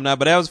running into him now,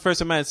 but that was the first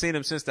time I had seen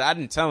him since I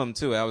didn't tell him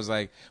too. I was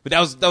like, but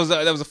that was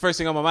the first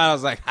thing on my mind. I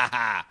was like,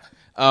 ha.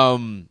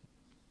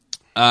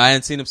 I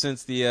hadn't seen him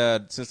since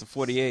the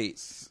 48,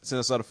 since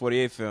I saw the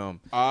 48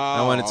 film. Oh,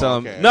 I wanted to tell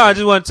him. okay. No, I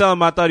just wanted to tell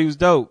him I thought he was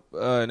dope,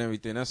 and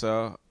everything. That's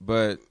all.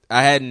 But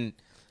I don't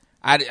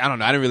know. I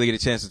didn't really get a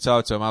chance to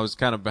talk to him. I was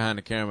kind of behind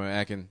the camera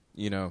acting,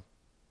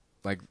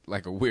 like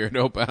a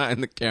weirdo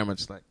behind the camera,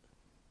 just like.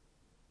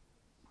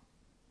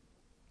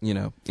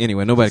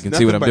 Anyway, nobody can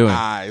see what I'm doing.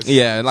 Eyes.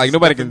 Yeah, like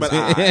nobody can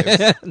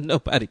see.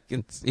 Nobody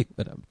can see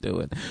what I'm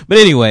doing. But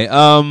anyway,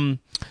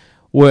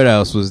 what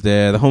else was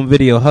there? The Home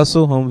Video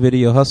Hustle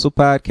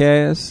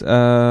podcast.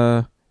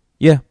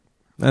 Yeah,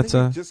 that's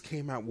I just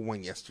came out with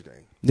one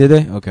yesterday. Did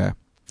they? Okay.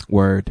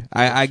 Word.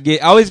 I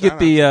always get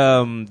the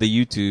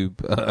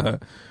YouTube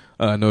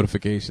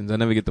notifications. I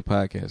never get the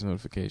podcast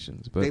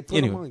notifications. But They put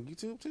anyway. them on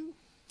YouTube too?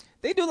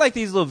 They do like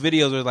these little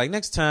videos where like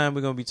next time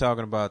we're gonna be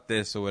talking about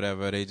this or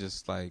whatever. They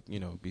just like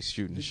be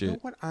shooting the You know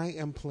shit. what I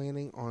am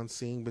planning on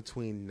seeing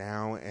between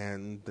now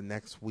and the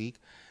next week?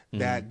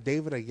 That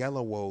David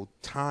Oyelowo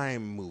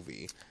Time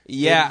movie.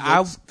 Yeah, it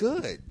looks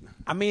good.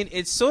 I mean,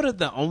 it's sort of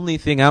the only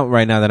thing out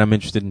right now that I'm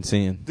interested in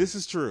seeing. This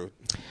is true.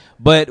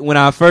 But when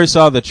I first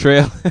saw the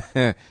trailer,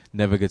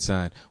 never a good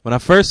sign. When I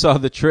first saw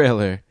the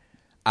trailer,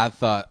 I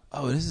thought,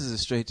 oh, this is a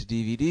straight to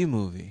DVD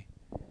movie.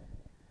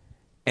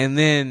 And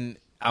then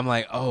I'm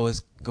like, oh,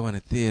 it's going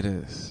to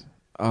theaters.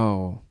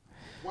 Oh.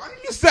 Why do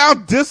you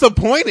sound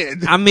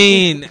disappointed? I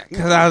mean,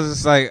 because I was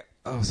just like,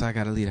 oh, so I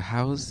got to leave the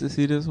house to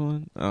see this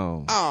one?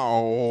 Oh.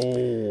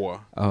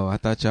 Oh, I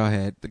thought y'all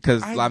had.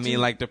 Because, I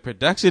mean, like, the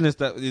production and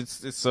stuff, it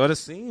sort of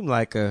seemed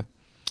like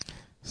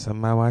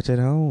something I watch at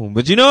home.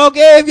 But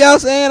okay, if y'all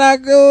saying I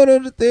go to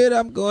the theater,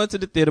 I'm going to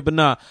the theater. But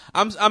nah,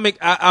 I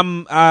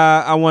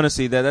want to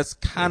see that. That's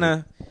kind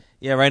of,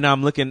 right now I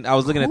was looking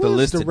at the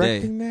list today. Who is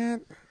directing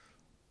that?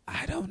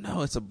 I don't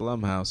know. It's a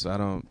Blumhouse. So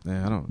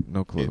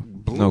no clue.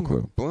 No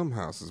clue.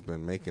 Blumhouse has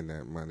been making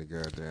that money,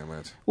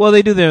 goddammit. Well,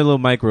 they do their little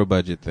micro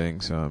budget thing.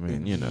 So, I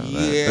mean,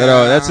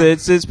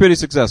 it's pretty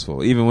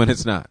successful, even when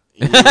it's not.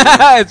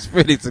 Yeah. It's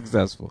pretty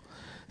successful.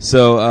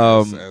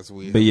 So,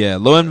 but yeah,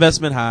 low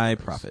investment, high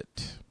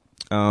profit.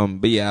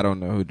 But yeah, I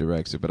don't know who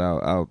directs it, but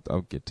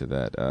I'll get to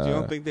that. You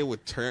don't think they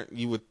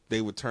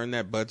would turn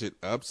that budget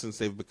up since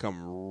they've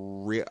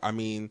become real? I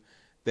mean,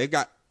 they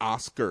got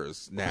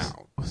Oscars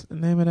now. What's the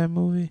name of that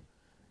movie?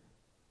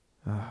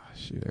 Oh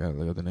shoot, I gotta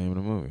look up the name of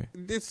the movie.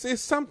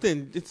 It's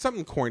something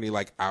corny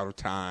like Out of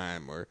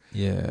Time or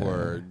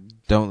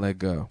Don't Let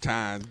Go.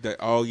 Time. There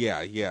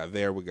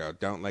we go.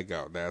 Don't Let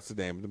Go. That's the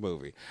name of the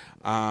movie.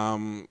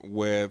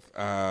 With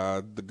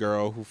the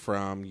girl who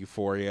from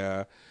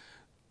Euphoria.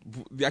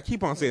 I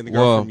keep on saying the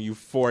girl from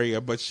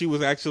Euphoria, but she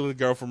was actually the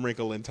girl from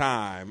Wrinkle in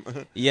Time.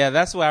 Yeah,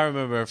 that's what I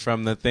remember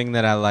from the thing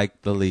that I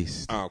liked the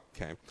least.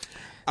 Okay.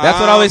 That's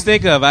what I always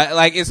think of.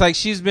 It's like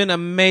she's been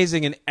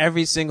amazing in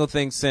every single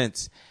thing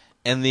since.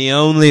 And the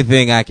only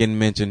thing I can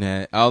mention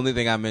that girl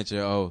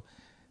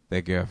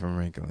from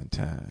Wrinkle in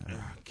Time.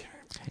 Okay.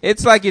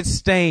 It's like it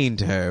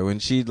stained her when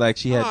she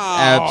had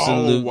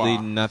absolutely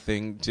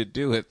nothing to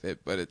do with it,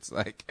 but it's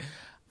like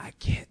I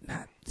can't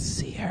not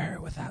see her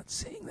without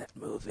seeing that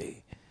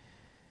movie.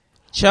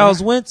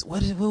 Charles Wentz,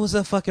 what was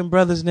that fucking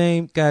brother's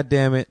name? God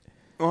damn it.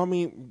 Well, I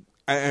mean,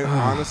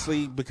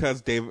 honestly,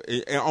 because David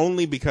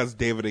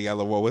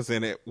Oyelowo was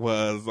in it,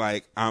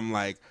 I'm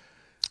like,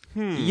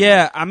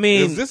 yeah, I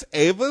mean, was this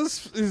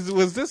Ava's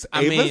vehicle?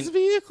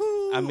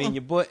 I mean,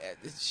 your boy,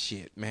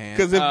 shit, man.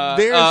 Because if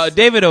there's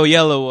David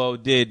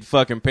Oyelowo did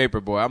fucking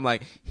Paperboy, I'm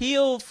like,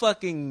 he'll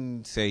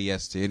fucking say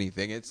yes to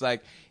anything. It's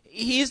like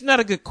he's not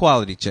a good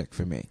quality check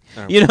for me.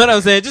 You know what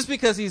I'm saying? Just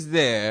because he's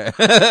there,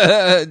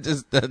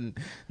 just doesn't.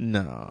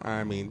 No,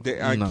 I mean,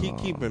 I keep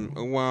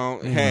keeping. Well,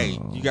 hey,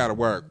 you got to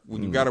work.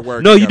 When you got to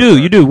work, no, you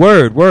do. You do.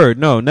 Word.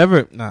 No,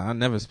 never. No, I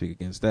never speak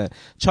against that.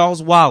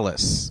 Charles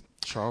Wallace.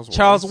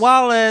 Charles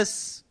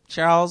Wallace,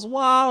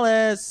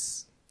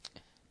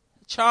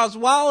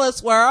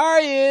 where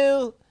are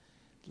you?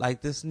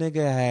 Like, this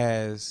nigga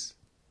has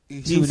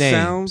two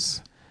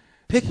names.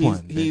 Pick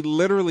one. He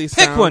literally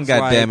sounds Pick one,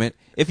 goddammit.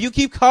 If you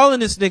keep calling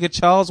this nigga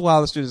Charles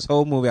Wallace through this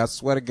whole movie, I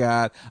swear to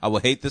God, I will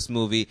hate this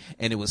movie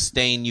and it will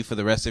stain you for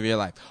the rest of your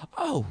life.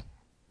 Oh,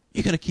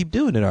 you're going to keep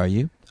doing it, are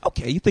you?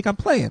 Okay, you think I'm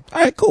playing.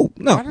 All right, cool.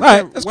 No, all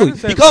right, that's cool.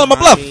 You calling my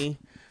bluff.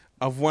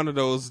 Of one of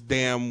those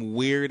damn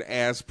weird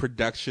ass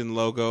production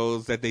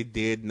logos that they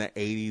did in the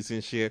 80s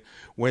and shit,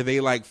 where they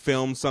like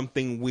filmed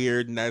something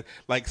weird and that,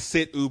 like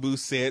Sit Ubu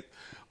Sit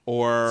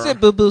or Sit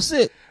Boo Boo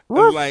Sit,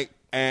 like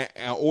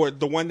or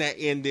the one that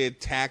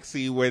ended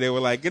Taxi, where they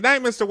were like, "Good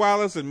night, Mr.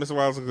 Wallace," and Mr.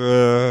 Wallace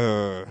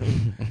was like,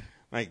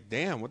 like,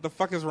 damn, what the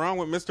fuck is wrong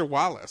with Mr.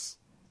 Wallace?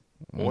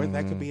 Or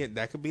that could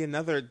be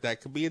another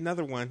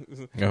one.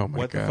 Oh my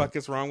what God. The fuck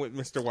is wrong with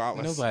Mr.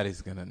 Wallace?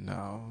 Nobody's gonna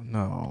know.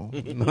 No.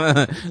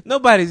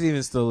 Nobody's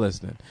even still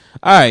listening.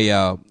 All right,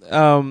 y'all.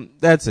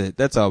 That's it.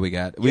 That's all we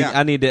got.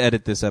 I need to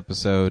edit this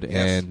episode,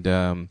 and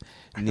it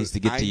needs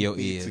to get to your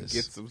ears. I need to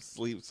get some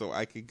sleep so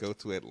I can go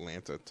to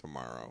Atlanta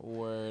tomorrow.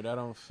 Word. I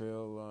don't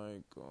feel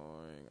like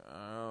going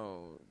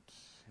out.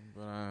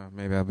 But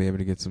maybe I'll be able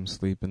to get some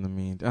sleep in the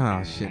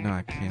meantime. Oh, shit. No,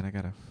 I can't. I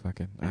gotta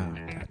fucking... Oh,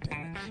 God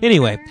damn it.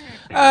 Anyway,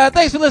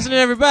 thanks for listening,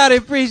 everybody.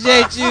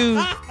 Appreciate you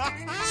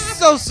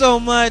so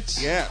much.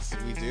 Yes,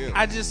 we do.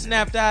 I just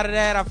snapped out of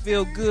that. I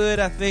feel good.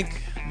 I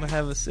think I'm gonna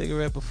have a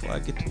cigarette before I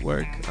get to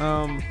work.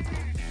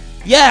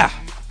 Yeah.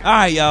 All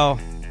right, y'all.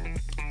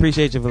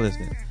 Appreciate you for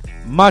listening.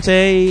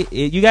 Mate,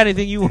 you got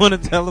anything you want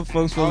to tell the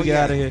folks before we get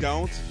out of here?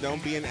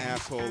 Don't be an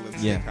asshole and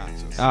stay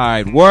conscious. All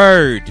right,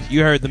 word.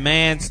 You heard the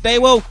man. Stay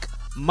woke.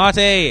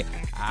 Mate,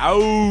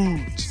 out.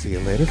 See you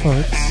later,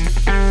 folks.